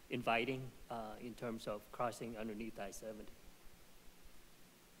inviting in terms of crossing underneath I-70.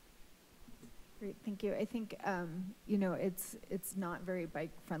 Great, thank you. I think, it's not very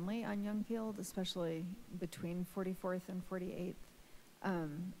bike friendly on Youngfield, especially between 44th and 48th.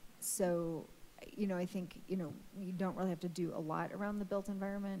 So, I think, you don't really have to do a lot around the built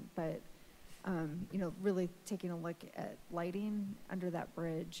environment, but, really taking a look at lighting under that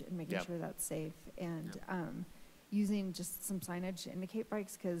bridge and making sure that's safe, and using just some signage to indicate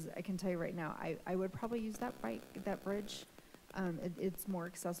bikes, because I can tell you right now, I would probably use that bridge. It's more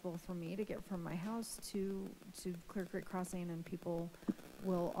accessible for me to get from my house to Clear Creek Crossing, and people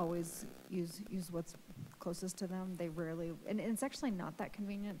will always use what's closest to them. They rarely, and it's actually not that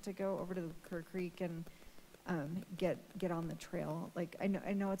convenient to go over to the Clear Creek and get on the trail. Like, I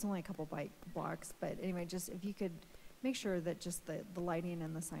know it's only a couple bike blocks, but anyway, just if you could make sure that just the lighting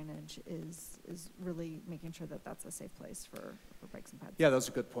and the signage is really making sure that that's a safe place for bikes and pads. Yeah, those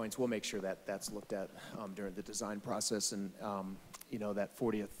are good points. We'll make sure that that's looked at during the design process, and that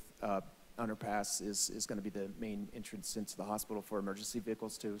 40th underpass is going to be the main entrance into the hospital for emergency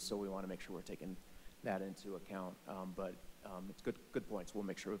vehicles too, so we want to make sure we're taking that into account. But it's good points. We'll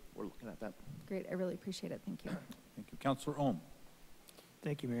make sure we're looking at that. Great, I really appreciate it. Thank you. Thank you. Councilor Ohm.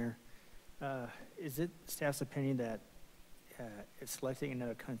 Thank you, Mayor. Is it staff's opinion that selecting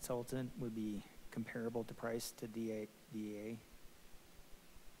another consultant would be comparable to price to DEA?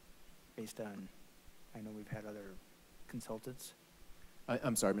 Based on, I know we've had other consultants.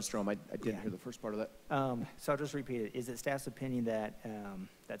 I'm sorry, Mr. Ohm, I didn't hear the first part of that. So I'll just repeat it. Is it staff's opinion that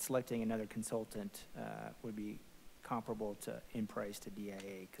that selecting another consultant would be comparable in price to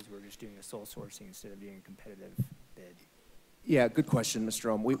DIA, because we're just doing a sole sourcing instead of doing a competitive bid? Yeah, good question,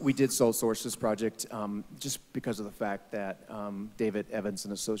 Mr. Ohm. We did sole source this project just because of the fact that David Evans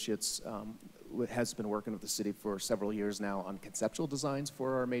and Associates has been working with the city for several years now on conceptual designs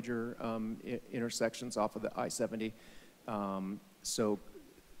for our major intersections off of the I-70. So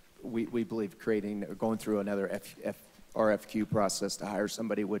we believe going through another RFQ process to hire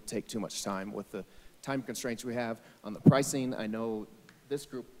somebody would take too much time with the time constraints we have. On the pricing, I know this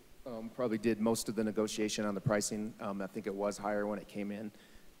group probably did most of the negotiation on the pricing. I think it was higher when it came in.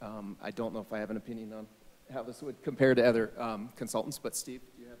 I don't know if I have an opinion on how this would compare to other consultants, but Steve,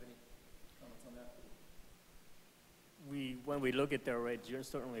 do you have any comments on that? When we look at the rate,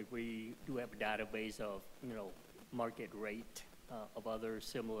 certainly we do have a database of, market rate of other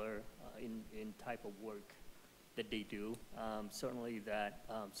similar in type of work that they do. Certainly that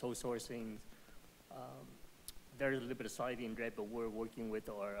sole sourcing, there's a little bit of slightly in red, but we're working with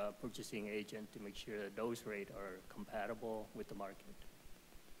our purchasing agent to make sure that those rates are compatible with the market.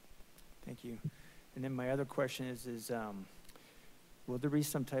 Thank you. And then my other question is will there be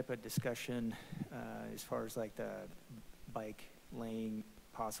some type of discussion as far as like the bike lane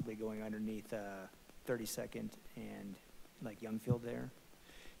possibly going underneath 32nd and like Youngfield there?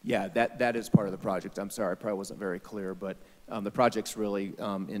 Yeah, that is part of the project. I'm sorry, I probably wasn't very clear, but the project's really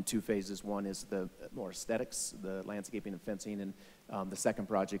in two phases. One is the more aesthetics, the landscaping and fencing, and the second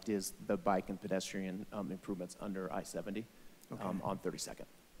project is the bike and pedestrian improvements under I-70 on 32nd.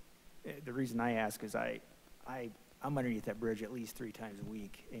 The reason I ask is I'm underneath that bridge at least 3 times a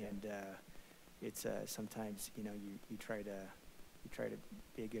week, and it's sometimes you try to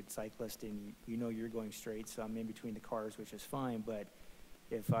be a good cyclist, and you know you're going straight, so I'm in between the cars, which is fine, but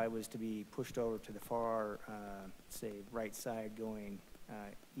if I was to be pushed over to the far, say, right side going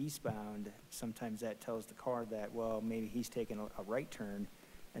eastbound, sometimes that tells the car that, well, maybe he's taking a right turn,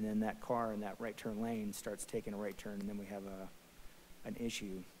 and then that car in that right turn lane starts taking a right turn, and then we have an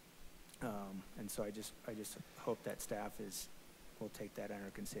issue. And so I just hope that staff will take that under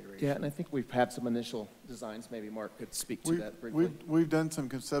consideration. Yeah, and I think we've had some initial designs. Maybe Mark could speak to that briefly. We've done some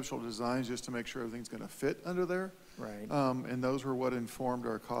conceptual designs just to make sure everything's going to fit under there. Right. And those were what informed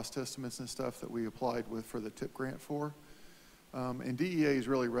our cost estimates and stuff that we applied for the TIP grant for. And DEA is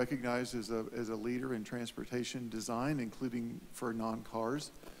really recognized as a leader in transportation design, including for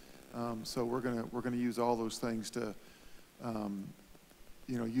non-cars. So we're gonna use all those things to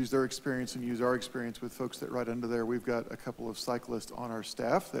use their experience and use our experience with folks that ride under there. We've got a couple of cyclists on our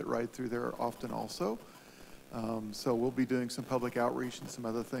staff that ride through there often also. So we'll be doing some public outreach and some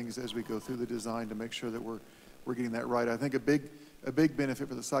other things as we go through the design to make sure that we're getting that right. I think a big benefit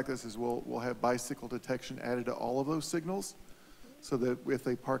for the cyclists is we'll have bicycle detection added to all of those signals, so that if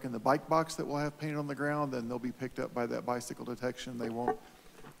they park in the bike box that we'll have painted on the ground, then they'll be picked up by that bicycle detection. They won't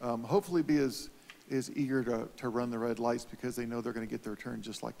hopefully be as eager to run the red lights because they know they're going to get their turn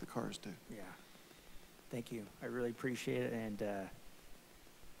just like the cars do. Yeah. Thank you. I really appreciate it, and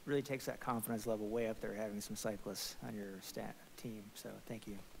really takes that confidence level way up there having some cyclists on your team. So thank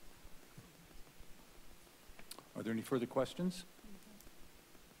you. Are there any further questions?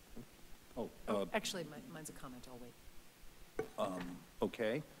 Actually, mine's a comment. I'll wait.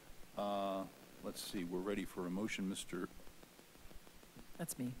 Okay. Let's see. We're ready for a motion, Mr.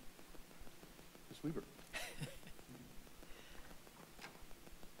 That's me. Ms. Weaver.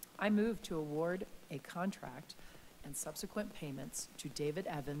 I move to award a contract and subsequent payments to David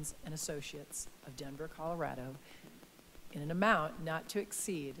Evans and Associates of Denver, Colorado, in an amount not to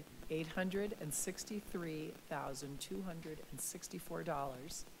exceed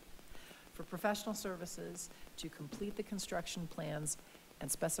 $863,264 for professional services to complete the construction plans and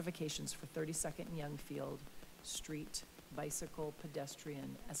specifications for 32nd and Youngfield Street bicycle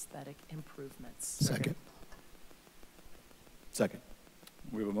pedestrian aesthetic improvements. Second.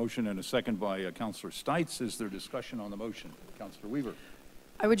 We have a motion and a second by Councilor Stites. Is there discussion on the motion? Councilor Weaver.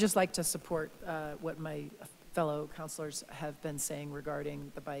 I would just like to support what my fellow councilors have been saying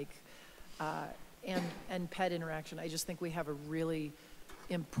regarding the bike and pet interaction. I just think we have a really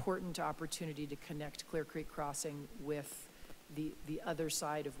important opportunity to connect Clear Creek Crossing with the other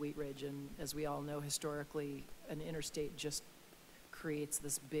side of Wheat Ridge. And as we all know, historically, an interstate just creates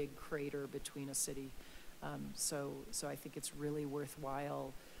this big crater between a city. So I think it's really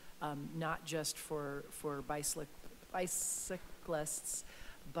worthwhile, not just for bicyclists,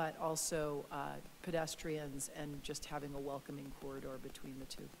 but also pedestrians, and just having a welcoming corridor between the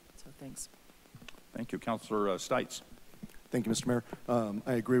two. So thanks. Thank you. Councilor Stites. Thank you, Mr. Mayor.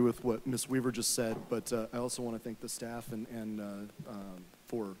 I agree with what Ms. Weaver just said, but I also want to thank the staff and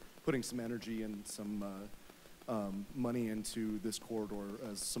for putting some energy and some money into this corridor.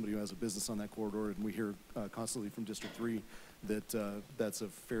 As somebody who has a business on that corridor, and we hear constantly from District 3 that that's a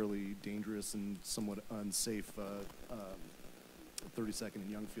fairly dangerous and somewhat unsafe 32nd and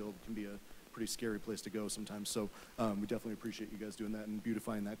Youngfield can be a pretty scary place to go sometimes. So we definitely appreciate you guys doing that and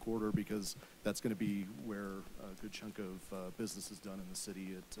beautifying that corridor, because that's going to be where a good chunk of business is done in the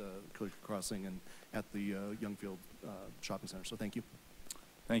city at Clear Creek Crossing and at the Youngfield Shopping Center. So thank you.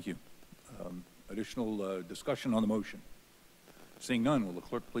 Thank you. Additional discussion on the motion? Seeing none, will the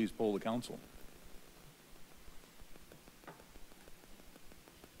clerk please poll the council?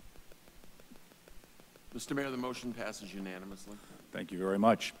 Mr. Mayor, the motion passes unanimously. Thank you very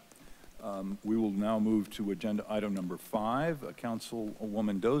much. We will now move to agenda item number 5.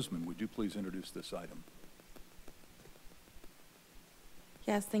 Councilwoman Dozeman, would you please introduce this item?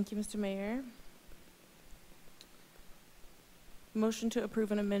 Yes, thank you, Mr. Mayor. Motion to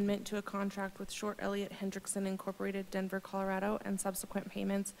approve an amendment to a contract with Short Elliott Hendrickson Incorporated, Denver, Colorado, and subsequent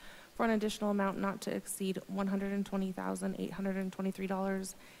payments for an additional amount not to exceed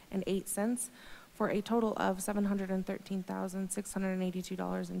 $120,823.08 for a total of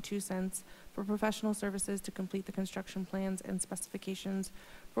 $713,682.02 for professional services to complete the construction plans and specifications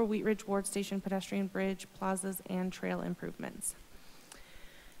for Wheat Ridge Ward Station pedestrian bridge, plazas, and trail improvements.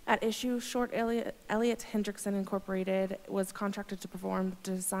 At issue, Short Elliott Hendrickson Incorporated was contracted to perform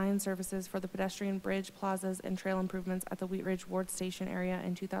design services for the pedestrian bridge, plazas, and trail improvements at the Wheat Ridge Ward Station area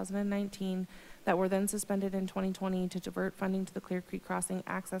in 2019 that were then suspended in 2020 to divert funding to the Clear Creek Crossing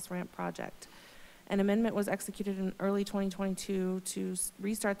access ramp project. An amendment was executed in early 2022 to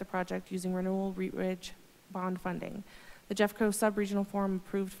restart the project using renewal Wheat Ridge bond funding. The Jeffco Sub-Regional Forum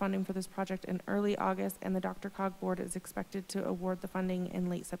approved funding for this project in early August, and the DRCOG Board is expected to award the funding in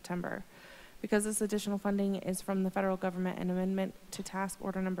late September. Because this additional funding is from the federal government, an amendment to task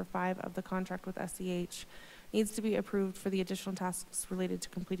order number 5 of the contract with SCH needs to be approved for the additional tasks related to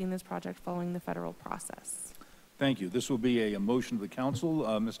completing this project following the federal process. Thank you. This will be a motion to the council.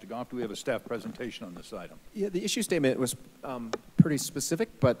 Mr. Goff, do we have a staff presentation on this item? Yeah, the issue statement was pretty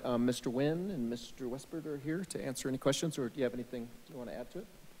specific, but Mr. Nguyen and Mr. Westbird are here to answer any questions, or do you have anything you want to add to it?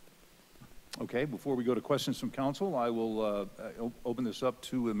 Okay, before we go to questions from council, I will open this up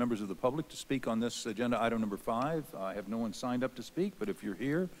to members of the public to speak on this agenda item number 5. I have no one signed up to speak, but if you're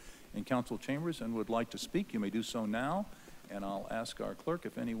here in council chambers and would like to speak, you may do so now. And I'll ask our clerk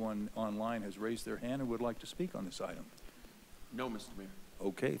if anyone online has raised their hand and would like to speak on this item. No, Mr. Mayor.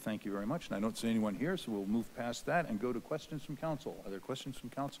 Okay, thank you very much. And I don't see anyone here, so we'll move past that and go to questions from council. Are there questions from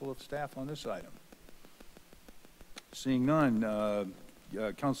council of staff on this item? Seeing none,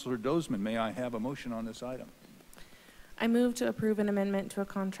 Councilor Dozeman, may I have a motion on this item? I move to approve an amendment to a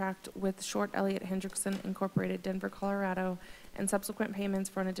contract with Short Elliott Hendrickson Incorporated, Denver, Colorado, and subsequent payments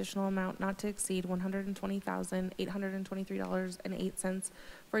for an additional amount not to exceed $120,823.08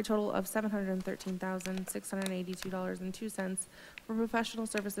 for a total of $713,682.02 for professional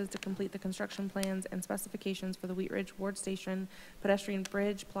services to complete the construction plans and specifications for the Wheat Ridge Ward Station, pedestrian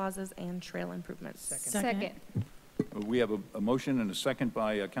bridge, plazas, and trail improvements. Second. We have a motion and a second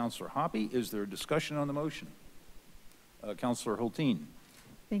by Councilor Hoppe. Is there a discussion on the motion? Councilor Hulteen.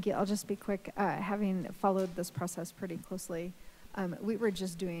 Thank you. I'll just be quick. Having followed this process pretty closely, Wheat Ridge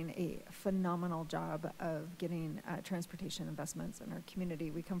is doing a phenomenal job of getting transportation investments in our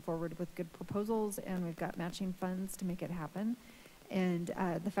community. We come forward with good proposals, and we've got matching funds to make it happen. And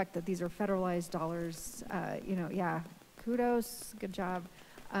the fact that these are federalized dollars, kudos, good job.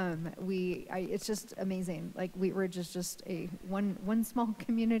 It's just amazing. Like, Wheat Ridge is just a one small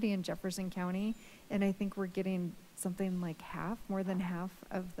community in Jefferson County, and I think we're getting something like more than half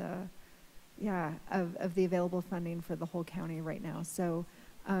of the available funding for the whole county right now. So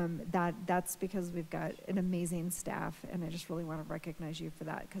that's because we've got an amazing staff, and I just really want to recognize you for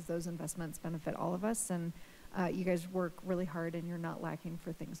that, because those investments benefit all of us, and you guys work really hard, and you're not lacking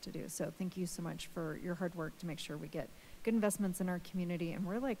for things to do. So thank you so much for your hard work to make sure we get good investments in our community, and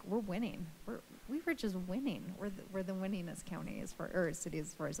we're winning. Wheat Ridge is winning. We're the winningest county or city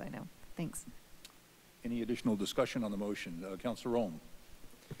as far as I know. Thanks. Any additional discussion on the motion? Councilor Ohm.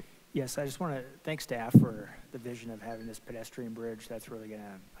 Yes, I just want to thank staff for the vision of having this pedestrian bridge. That's really going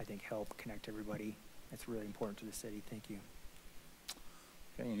to, I think, help connect everybody. It's really important to the city. Thank you.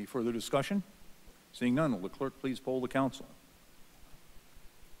 Okay, any further discussion? Seeing none, will the clerk please poll the council?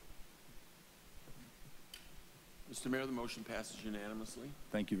 Mr. Mayor, the motion passes unanimously.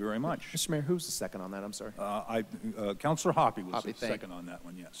 Thank you very much. Mr. Mayor, who's the second on that? I'm sorry. Councilor Hoppe was the second on that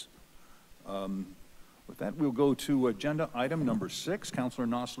one, yes. With that, we'll go to agenda item number 6. Councilor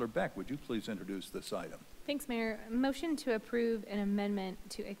Nosler-Beck, would you please introduce this item? Thanks, Mayor. A motion to approve an amendment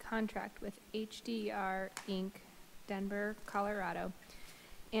to a contract with HDR Inc., Denver, Colorado,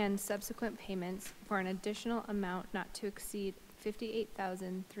 and subsequent payments for an additional amount not to exceed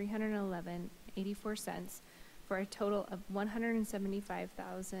 $58,311.84 for a total of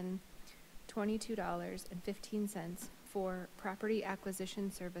 $175,022.15 for property acquisition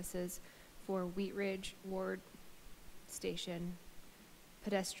services for Wheat Ridge Ward Station,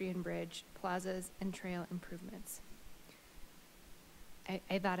 pedestrian bridge, plazas, and trail improvements.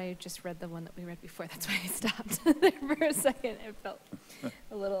 I thought I just read the one that we read before. That's why I stopped there for a second. It felt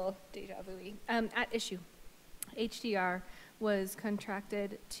a little deja vu-y. At issue, HDR was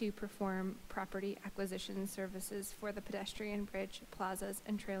contracted to perform property acquisition services for the pedestrian bridge, plazas,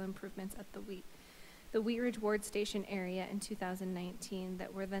 and trail improvements at the Wheat Ridge Ward Station area in 2019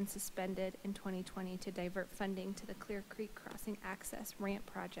 that were then suspended in 2020 to divert funding to the Clear Creek Crossing Access Ramp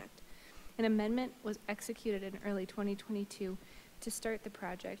Project. An amendment was executed in early 2022 to start the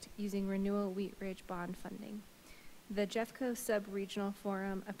project using Renewal Wheat Ridge bond funding. The Jeffco Sub-Regional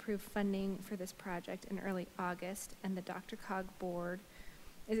Forum approved funding for this project in early August, and the DRCOG board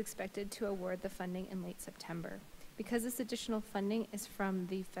is expected to award the funding in late September. Because this additional funding is from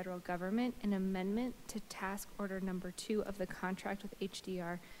the federal government, an amendment to task order number 2 of the contract with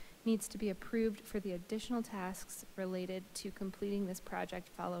HDR needs to be approved for the additional tasks related to completing this project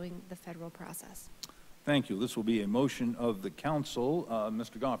following the federal process. Thank you. This will be a motion of the council.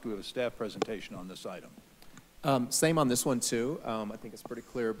 Mr. Goff, do we have a staff presentation on this item? Same on this one, too. I think it's pretty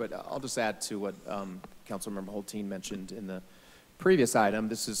clear, but I'll just add to what Councilmember Holteen mentioned in the previous item.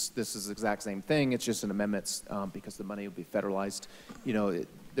 This is the exact same thing. It's just an amendment because the money will be federalized. You know,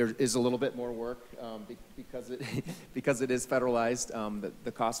 there is a little bit more work because it is federalized.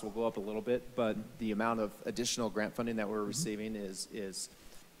 The cost will go up a little bit, but the amount of additional grant funding that we're receiving is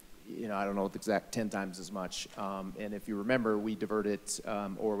you know, I don't know the exact 10 times as much. And if you remember, we diverted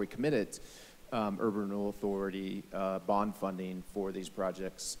or we committed Urban Renewal Authority bond funding for these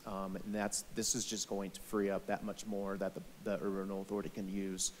projects, and this is just going to free up that much more that the Urban Renewal Authority can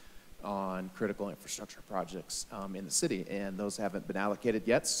use on critical infrastructure projects in the city, and those haven't been allocated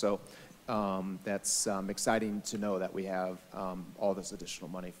yet. So that's exciting to know that we have all this additional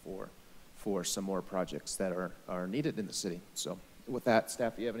money for some more projects that are needed in the city. So with that,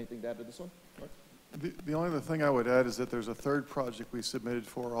 staff, do you have anything to add to this one? The only other thing I would add is that there's a third project we submitted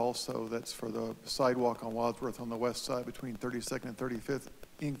for also that's for the sidewalk on Wadsworth on the west side between 32nd and 35th,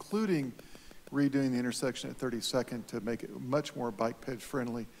 including redoing the intersection at 32nd to make it much more bike ped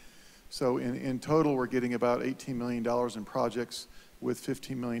friendly. So in total, we're getting about $18 million in projects with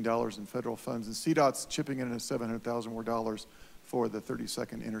 $15 million in federal funds. And CDOT's chipping in $700,000 more dollars for the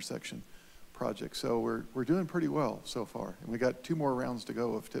 32nd intersection project. So we're doing pretty well so far. And we got 2 more rounds to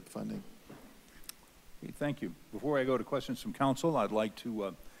go of TIP funding. Okay, thank you. Before I go to questions from council, I'd like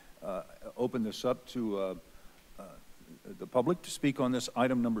to open this up to the public to speak on this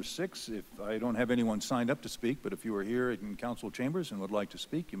item number 6. If I don't have anyone signed up to speak, but if you are here in council chambers and would like to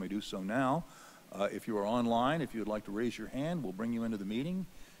speak, you may do so now. If you are online, if you would like to raise your hand, we'll bring you into the meeting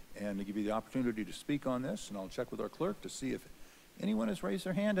and to give you the opportunity to speak on this. And I'll check with our clerk to see if anyone has raised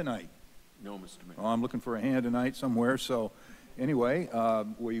their hand tonight. No, Mr. Mayor. Oh, I'm looking for a hand tonight somewhere. So anyway,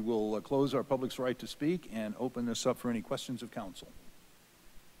 we will close our public's right to speak and open this up for any questions of council.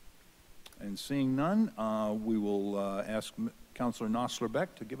 And seeing none, we will ask Councilor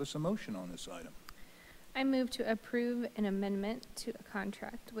Nosler-Beck to give us a motion on this item. I move to approve an amendment to a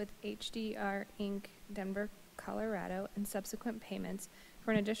contract with HDR Inc., Denver, Colorado, and subsequent payments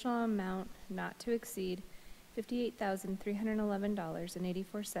for an additional amount not to exceed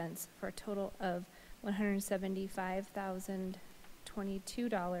 $58,311.84 for a total of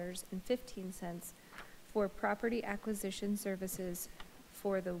 $175,022.15 for property acquisition services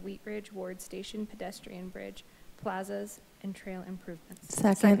for the Wheat Ridge Ward Station pedestrian bridge, plazas, and trail improvements.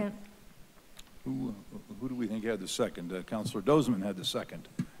 Second. Who do we think had the second? Councilor Dozeman had the second.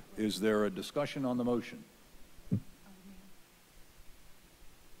 Is there a discussion on the motion?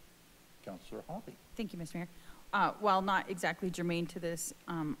 Councilor Hoppe. Thank you, Mr. Mayor. While not exactly germane to this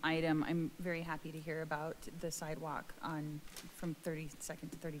item, I'm very happy to hear about the sidewalk from 32nd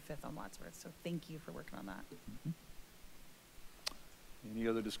to 35th on Wadsworth. So thank you for working on that. Mm-hmm. Any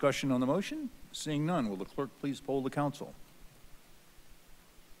other discussion on the motion? Seeing none, will the clerk please poll the council?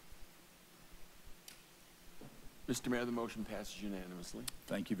 Mr. Mayor, the motion passes unanimously.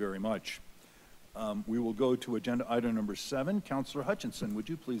 Thank you very much. We will go to agenda item number 7. Councilor Hutchinson, would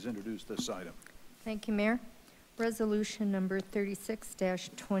you please introduce this item? Thank you, Mayor. Resolution number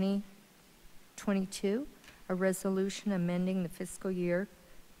 36-2022, a resolution amending the fiscal year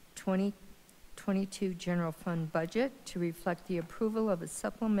 2022 general fund budget to reflect the approval of a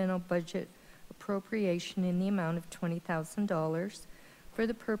supplemental budget appropriation in the amount of $20,000 for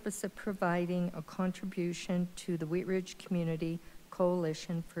the purpose of providing a contribution to the Wheat Ridge Community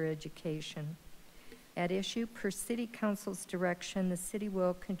Coalition for Education. At issue, per City Council's direction, the city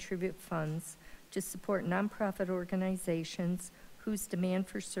will contribute funds to support nonprofit organizations whose demand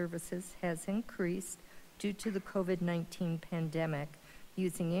for services has increased due to the COVID-19 pandemic,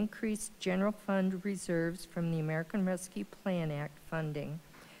 using increased general fund reserves from the American Rescue Plan Act funding.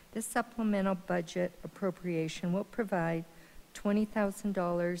 This supplemental budget appropriation will provide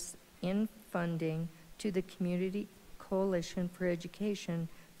 $20,000 in funding to the Community Coalition for Education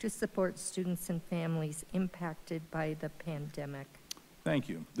to support students and families impacted by the pandemic. Thank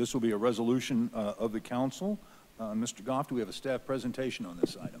you. This will be a resolution of the council. Mr. Goff, do we have a staff presentation on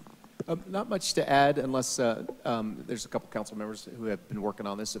this item? Not much to add unless there's a couple council members who have been working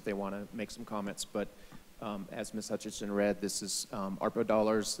on this if they want to make some comments, but As Ms. Hutchinson read, this is ARPA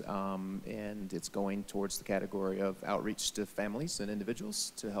dollars, and it's going towards the category of outreach to families and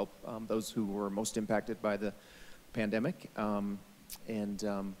individuals to help those who were most impacted by the pandemic. Councilmember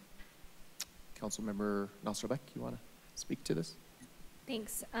Nasralbeck, you want to speak to this?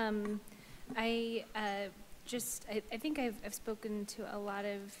 Thanks. I think I've spoken to a lot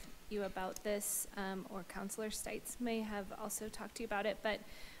of you about this, or Councilor Stites may have also talked to you about it, but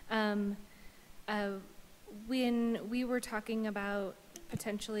when we were talking about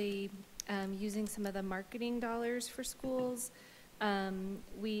potentially using some of the marketing dollars for schools,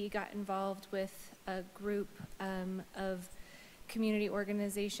 we got involved with a group of community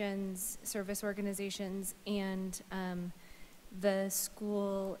organizations, service organizations, and the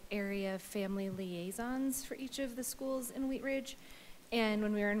school area family liaisons for each of the schools in Wheat Ridge. And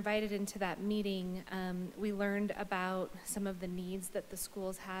when we were invited into that meeting, we learned about some of the needs that the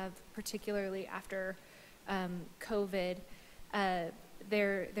schools have, particularly after COVID.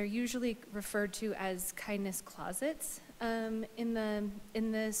 They're usually referred to as kindness closets in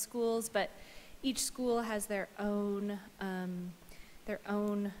the schools, but each school has their own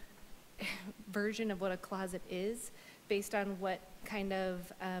version of what a closet is, based on what kind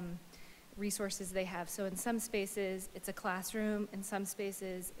of resources they have. So in some spaces, it's a classroom. In some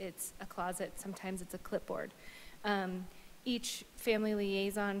spaces, it's a closet. Sometimes it's a clipboard. Each family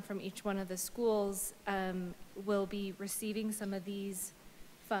liaison from each one of the schools will be receiving some of these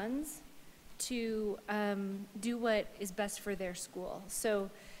funds to do what is best for their school. So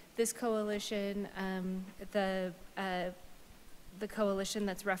this coalition, the coalition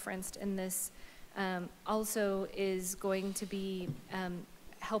that's referenced in this also is going to be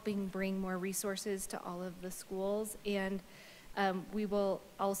helping bring more resources to all of the schools. And we will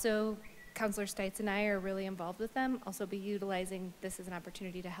also, Councilor Stites and I are really involved with them, also be utilizing this as an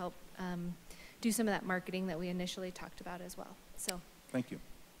opportunity to help do some of that marketing that we initially talked about as well. So. Thank you.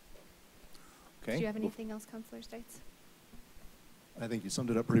 Okay. Do you have anything else, Councilor Stites? I think you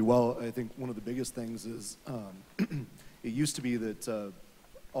summed it up pretty well. I think one of the biggest things is it used to be that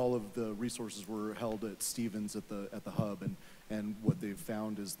all of the resources were held at Stevens at the hub, and what they've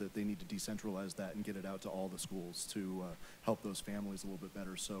found is that they need to decentralize that and get it out to all the schools to help those families a little bit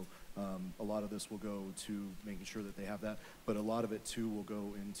better. So a lot of this will go to making sure that they have that, but a lot of it too will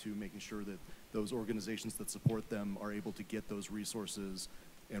go into making sure that those organizations that support them are able to get those resources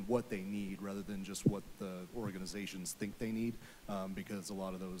and what they need, rather than just what the organizations think they need, because a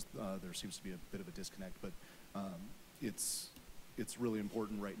lot of those, there seems to be a bit of a disconnect, but it's really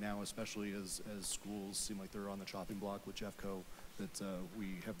important right now, especially as schools seem like they're on the chopping block with Jeffco, that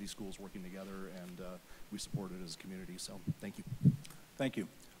we have these schools working together, and we support it as a community. So thank you. Thank you.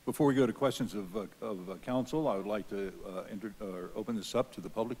 Before we go to questions of council, I would like to open this up to the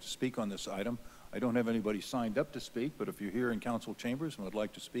public to speak on this item. I don't have anybody signed up to speak, but if you're here in council chambers and would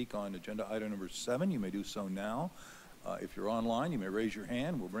like to speak on agenda item number 7, you may do so now. If you're online, you may raise your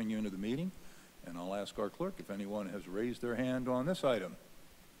hand. We'll bring you into the meeting. And I'll ask our clerk if anyone has raised their hand on this item.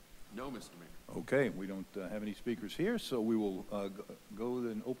 No, Mr. Mayor. Okay, we don't have any speakers here, so we will go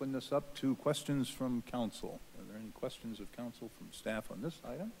and open this up to questions from council. Are there any questions of council from staff on this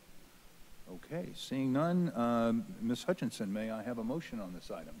item? Okay, seeing none, Ms. Hutchinson, may I have a motion on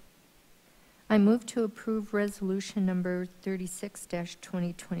this item? I move to approve resolution number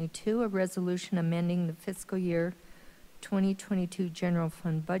 36-2022, a resolution amending the fiscal year 2022 general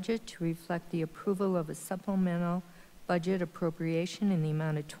fund budget to reflect the approval of a supplemental budget appropriation in the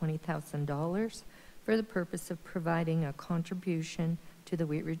amount of $20,000 for the purpose of providing a contribution to the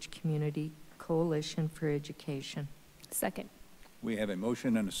Wheat Ridge Community Coalition for Education. Second. We have a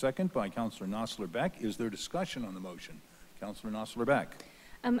motion and a second by Councilor Nasralbeck. Is there discussion on the motion? Councilor Nasralbeck.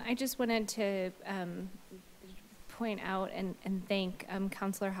 I just wanted to point out and thank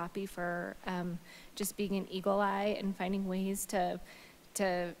Councilor Hoppe for just being an eagle eye and finding ways to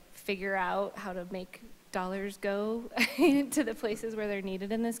figure out how to make dollars go to the places where they're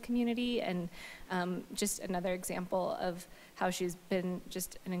needed in this community, and just another example of how she's been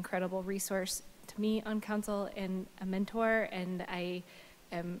just an incredible resource to me on council and a mentor, and I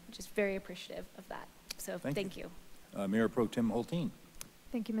am just very appreciative of that. So thank you. Mayor Pro Tem Hulteen.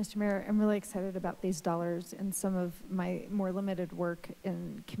 Thank you, Mr. Mayor. I'm really excited about these dollars and some of my more limited work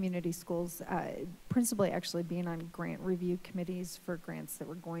in community schools, principally actually being on grant review committees for grants that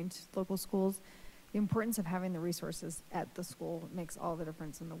were going to local schools. The importance of having the resources at the school makes all the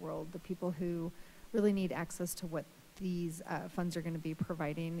difference in the world. The people who really need access to what these funds are going to be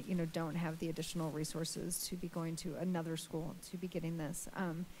providing, don't have the additional resources to be going to another school to be getting this.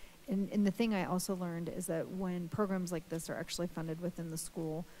 And the thing I also learned is that when programs like this are actually funded within the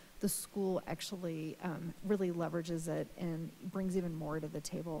school actually really leverages it and brings even more to the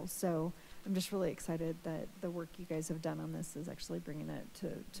table. So I'm just really excited that the work you guys have done on this is actually bringing it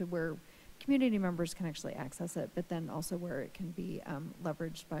to where community members can actually access it, but then also where it can be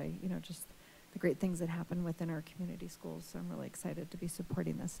leveraged by, you know, just the great things that happen within our community schools. So I'm really excited to be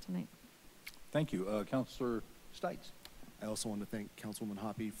supporting this tonight. Thank you. Councilor Stites. I also want to thank Councilwoman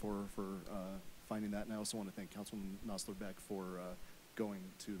Hoppy for finding that, and I also want to thank Councilwoman Nosler-Beck for going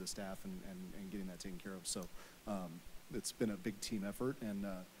to the staff and getting that taken care of. So it's been a big team effort, and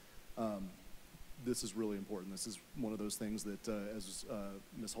this is really important. This is one of those things that as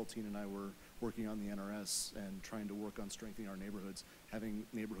Ms. Hultine and I were working on the NRS and trying to work on strengthening our neighborhoods, having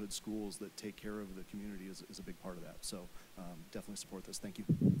neighborhood schools that take care of the community is a big part of that. So definitely support this. Thank you.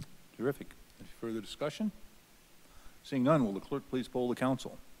 Terrific. Any further discussion? Seeing none, will the clerk please poll the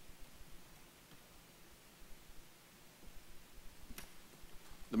council?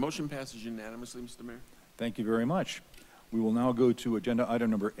 The motion passes unanimously, Mr. Mayor. Thank you very much. We will now go to agenda item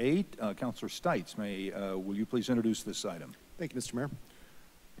number 8. Councilor Stites, will you please introduce this item? Thank you, Mr. Mayor.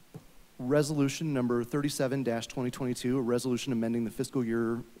 Resolution number 37-2022, a resolution amending the fiscal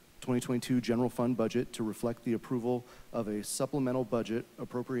year 2022 general fund budget to reflect the approval of a supplemental budget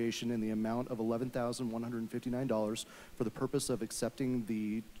appropriation in the amount of $11,159 for the purpose of accepting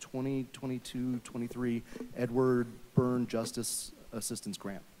the 2022-23 Edward Byrne Justice Assistance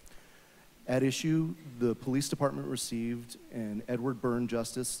Grant. At issue, the police department received an Edward Byrne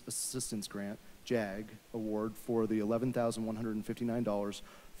Justice Assistance Grant, JAG, award for the $11,159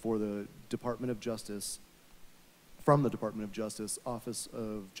 for the Department of Justice, from the Department of Justice Office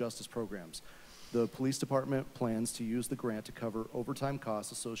of Justice Programs. The police department plans to use the grant to cover overtime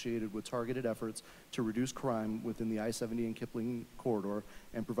costs associated with targeted efforts to reduce crime within the I-70 and Kipling corridor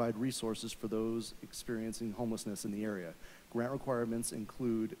and provide resources for those experiencing homelessness in the area. Grant requirements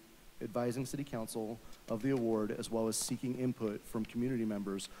include advising City Council of the award, as well as seeking input from community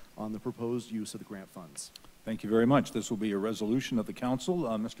members on the proposed use of the grant funds. Thank you very much. This will be a resolution of the council.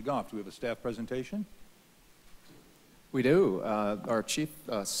 Mr. Goff, do we have a staff presentation? We do. Our chief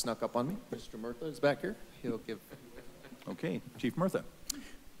snuck up on me. Mr. Murtha is back here. He'll give. Okay, Chief Murtha.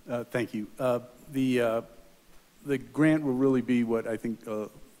 Thank you. The grant will really be what I think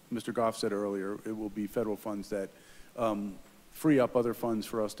Mr. Goff said earlier. It will be federal funds that free up other funds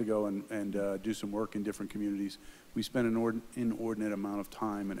for us to go and do some work in different communities. We spend an inordinate amount of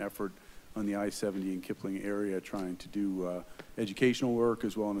time and effort on the I-70 and Kipling area trying to do educational work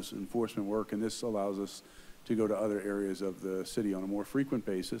as well as enforcement work, and this allows us to go to other areas of the city on a more frequent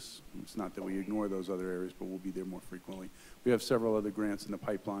basis. It's not that we ignore those other areas, but we'll be there more frequently. We have several other grants in the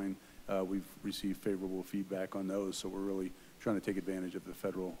pipeline. We've received favorable feedback on those, so we're really trying to take advantage of the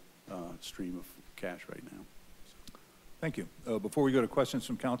federal stream of cash right now. Thank you. Before we go to questions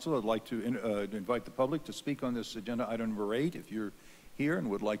from council, I'd like to invite the public to speak on this agenda item number 8. If you're here and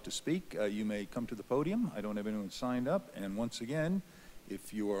would like to speak, you may come to the podium. I don't have anyone signed up. And once again,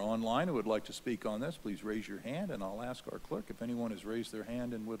 if you are online and would like to speak on this, please raise your hand, and I'll ask our clerk if anyone has raised their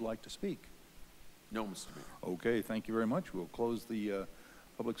hand and would like to speak. No, Mr. Mayor. Okay, thank you very much. We'll close the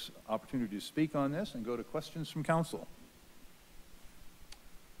public's opportunity to speak on this and go to questions from council.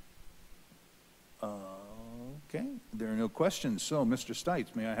 Okay, there are no questions. So, Mr.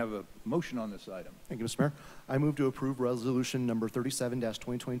 Stites, may I have a motion on this item? Thank you, Mr. Mayor. I move to approve resolution number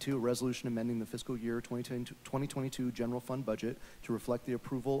 37-2022, a resolution amending the fiscal year 2022 general fund budget to reflect the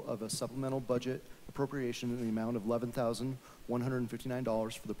approval of a supplemental budget appropriation in the amount of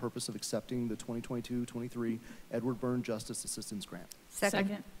 $11,159 for the purpose of accepting the 2022-23 Edward Byrne Justice Assistance Grant.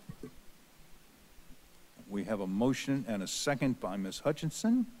 Second. We have a motion and a second by Ms.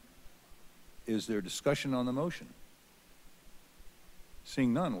 Hutchinson. Is there discussion on the motion?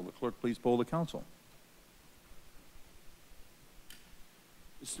 Seeing none, will the clerk please poll the council?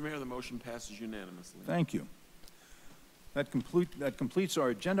 Mr. Mayor, the motion passes unanimously. Thank you. That completes our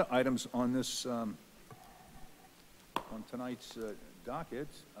agenda items on this on tonight's docket.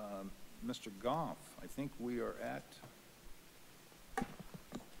 Mr. Goff, I think we are at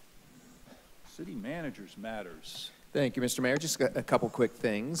City Manager's Matters. Thank you, Mr. Mayor. Just a couple quick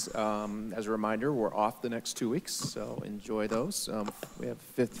things. As a reminder, we're off the next 2 weeks, so enjoy those. We have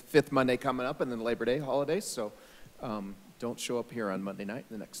fifth Monday coming up and then Labor Day holidays, so don't show up here on Monday night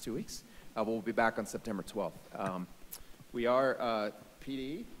in the next 2 weeks. We'll be back on September 12th. We are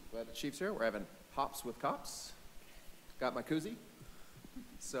PD, glad the chief's here. We're having Hops with Cops. Got my koozie.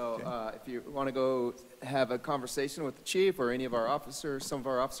 So if you want to go have a conversation with the chief or any of our officers, some of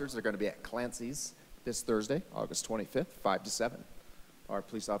our officers are going to be at Clancy's this Thursday, August 25th, 5 to 7. Our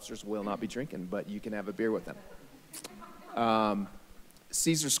police officers will not be drinking, but you can have a beer with them.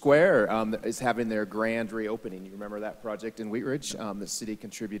 Caesar Square is having their grand reopening. You remember that project in Wheat Ridge? The city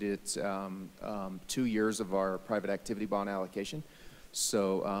contributed 2 years of our private activity bond allocation.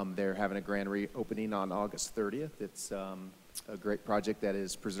 So they're having a grand reopening on August 30th. It's a great project that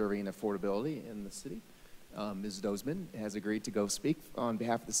is preserving affordability in the city. Ms. Dozman has agreed to go speak on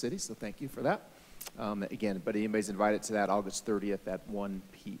behalf of the city, so thank you for that. Again, but anybody's invited to that August 30th at 1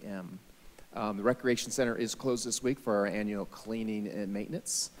 p.m. The Recreation Center is closed this week for our annual cleaning and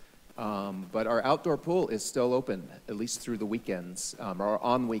maintenance, but our outdoor pool is still open, at least through the weekends, or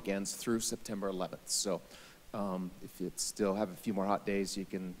on weekends through September 11th. So if you still have a few more hot days, you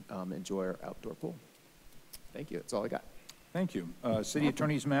can enjoy our outdoor pool. Thank you. That's all I got. Thank you. City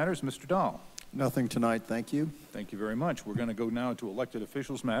Attorney's Matters, Mr. Dahl. Nothing tonight, thank you. Thank you very much. We're going to go now to Elected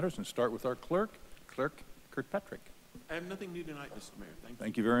Officials Matters and start with our clerk, Kirkpatrick. I have nothing new tonight, Mr. Mayor. Thank you.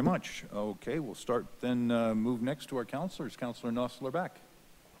 Thank you very much. Okay, we'll start then, move next to our counselors. Councilor Nosler Beck.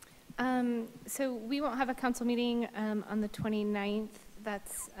 So we won't have a council meeting on the 29th.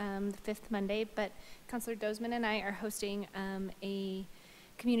 That's the fifth Monday, but Councilor Dozman and I are hosting a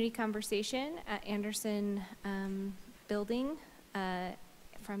community conversation at Anderson Building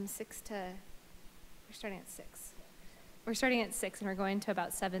from 6 to, we're starting at 6. We're starting at 6 and we're going to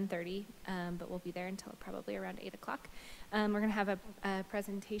about 7:30, but we'll be there until probably around 8 o'clock. We're going to have a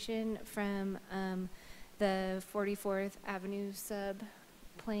presentation from the 44th Avenue sub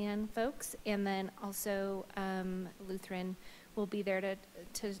plan folks, and then also Lutheran will be there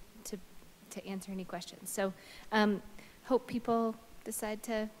to answer any questions. So hope people decide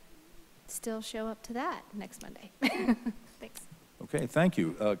to still show up to that next Monday. Thanks. Okay, thank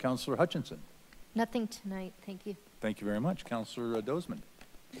you. Councilor Hutchinson. Nothing tonight, thank you. Thank you very much. Councilor Dozman.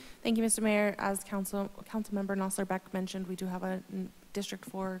 Thank you, Mr. Mayor. As Councilmember Nosler Beck mentioned, we do have a District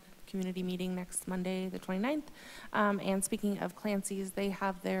 4 community meeting next Monday, the 29th. And speaking of Clancy's, they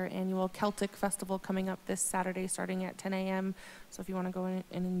have their annual Celtic Festival coming up this Saturday starting at 10 a.m. So if you want to go in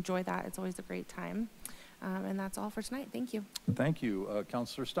and enjoy that, it's always a great time. And that's all for tonight. Thank you. Thank you.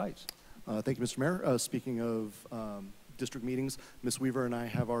 Councilor Stites. Thank you, Mr. Mayor. Speaking of district meetings, Ms. Weaver and I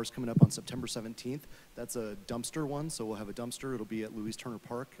have ours coming up on September 17th. That's a dumpster one, so we'll have a dumpster. It'll be at Louise Turner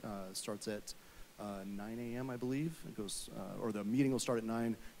Park. Starts at 9 a.m., I believe. It goes, or the meeting will start at 9,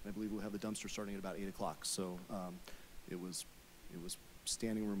 and I believe we'll have the dumpster starting at about 8 o'clock. So it was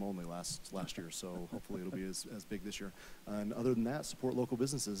standing room only last year, so hopefully it'll be as big this year. And other than that, support local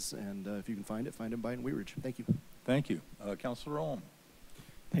businesses, and if you can find it, buy it in Wheat Ridge. Thank you. Thank you. Councilor Olm.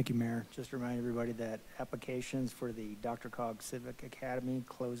 Thank you, Mayor. Just remind everybody that applications for the Dr. Cog Civic Academy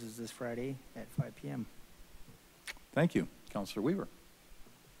closes this Friday at 5 p.m. Thank you. Councilor Weaver.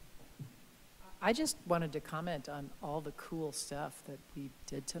 I just wanted to comment on all the cool stuff that we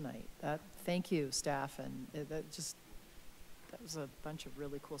did tonight. Thank you, staff, and that was a bunch of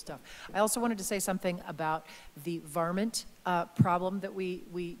really cool stuff. I also wanted to say something about the varmint problem that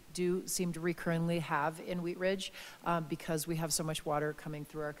we do seem to recurrently have in Wheat Ridge because we have so much water coming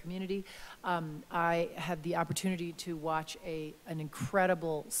through our community. I had the opportunity to watch an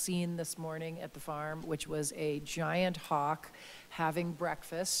incredible scene this morning at the farm, which was a giant hawk having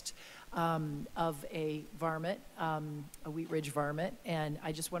breakfast of a varmint, a Wheat Ridge varmint. And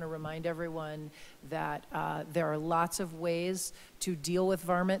I just want to remind everyone that there are lots of ways to deal with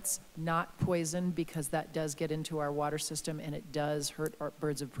varmints, not poison, because that does get into our water system and it does hurt our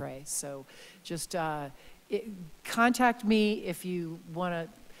birds of prey. So just contact me if you want to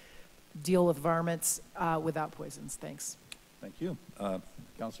deal with varmints without poisons. Thanks. Thank you.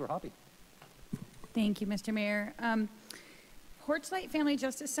 Councilor Hoppy. Thank you, Mr. Mayor. Porchlight Family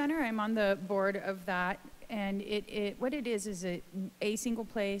Justice Center, I'm on the board of that, and what it is a single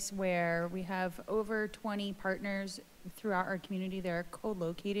place where we have over 20 partners throughout our community. They're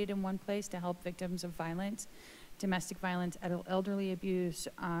co-located in one place to help victims of violence, domestic violence, elderly abuse,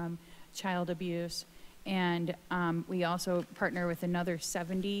 child abuse, and we also partner with another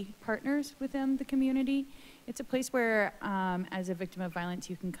 70 partners within the community. It's a place where, as a victim of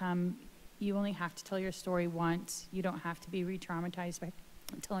violence, you can come. You only have to tell your story once. You don't have to be re-traumatized by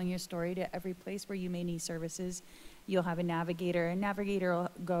telling your story to every place where you may need services. You'll have a navigator. A navigator will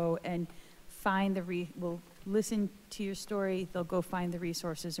go and find will listen to your story. They'll go find the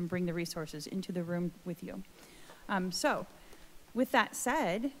resources and bring the resources into the room with you. So with that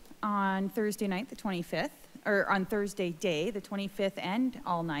said, on Thursday night, the 25th, or on Thursday day, the 25th and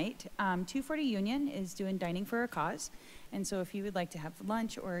all night, 240 Union is doing Dining for a Cause. And so if you would like to have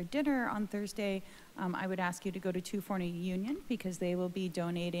lunch or dinner on Thursday, I would ask you to go to 240 Union because they will be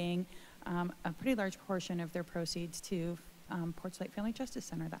donating a pretty large portion of their proceeds to Porch Lake Family Justice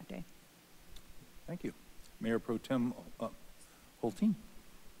Center that day. Thank you. Mayor Pro Tem Holteen.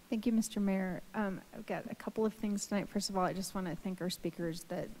 Thank you, Mr. Mayor. I've got a couple of things tonight. First of all, I just want to thank our speakers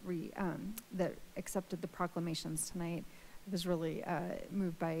that that accepted the proclamations tonight. I was really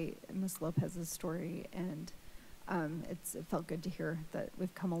moved by Ms. Lopez's story, and it felt good to hear that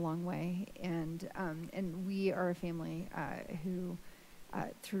we've come a long way. And we are a family who,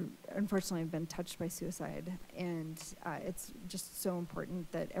 unfortunately, have been touched by suicide, and it's just so important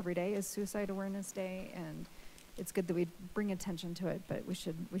that every day is Suicide Awareness Day, and it's good that we bring attention to it, but we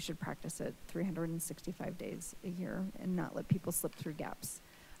should practice it 365 days a year and not let people slip through gaps.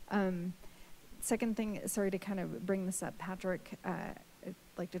 Second thing, sorry to kind of bring this up, Patrick, I'd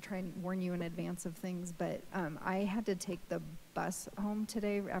like to try and warn you in advance of things, but I had to take the bus home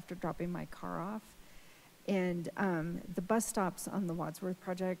today after dropping my car off, and the bus stops on the Wadsworth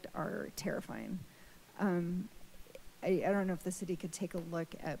project are terrifying. I don't know if the city could take a look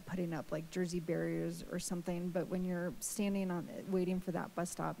at putting up like Jersey barriers or something, but when you're standing waiting for that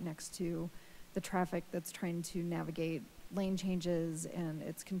bus stop next to the traffic that's trying to navigate lane changes, and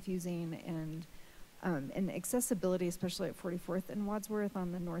it's confusing, and accessibility, especially at 44th and Wadsworth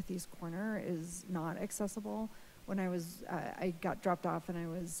on the northeast corner, is not accessible. When I got dropped off and I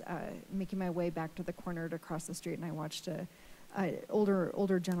was making my way back to the corner to cross the street, and I watched a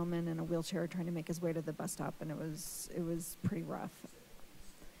older gentleman in a wheelchair trying to make his way to the bus stop, and it was pretty rough.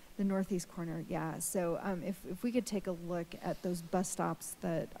 The northeast corner, yeah. So if we could take a look at those bus stops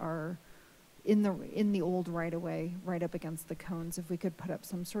that are in the old right-of-way, right up against the cones, if we could put up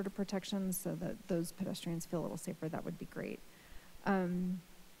some sort of protection so that those pedestrians feel a little safer, that would be great. And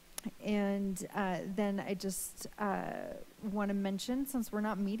then I just want to mention, since we're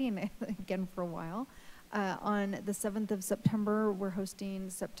not meeting again for a while, on the 7th of September, we're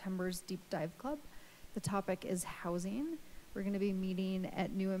hosting September's Deep Dive Club. The topic is housing. We're going to be meeting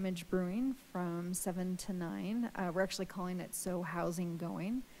at New Image Brewing from 7 to 9. We're actually calling it So Housing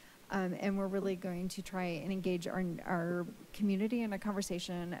Going. And we're really going to try and engage our community in a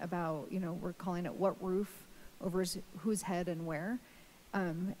conversation about, we're calling it What Roof Over Whose Head and Where.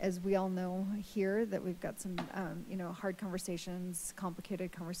 As we all know here, that we've got some, hard conversations,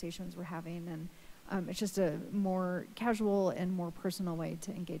 complicated conversations we're having, and it's just a more casual and more personal way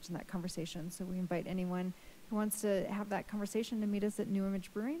to engage in that conversation. So we invite anyone who wants to have that conversation to meet us at New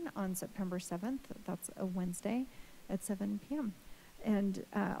Image Brewing on September 7th. That's a Wednesday at 7 p.m. And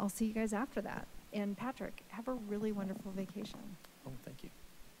I'll see you guys after that. And Patrick, have a really wonderful vacation. Oh, thank you.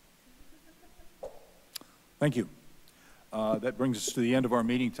 Thank you. That brings us to the end of our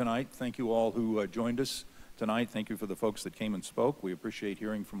meeting tonight. Thank you all who joined us tonight. Thank you for the folks that came and spoke. We appreciate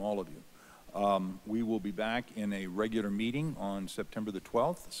hearing from all of you. We will be back in a regular meeting on September the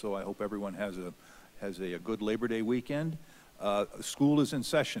 12th, so I hope everyone has a good Labor Day weekend. School is in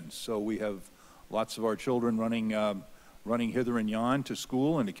session, so we have lots of our children running hither and yon to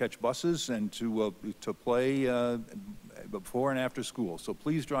school and to catch buses and to play before and after school. So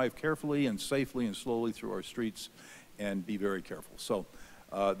please drive carefully and safely and slowly through our streets and be very careful. So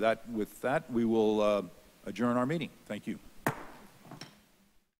with that, we will adjourn our meeting. Thank you.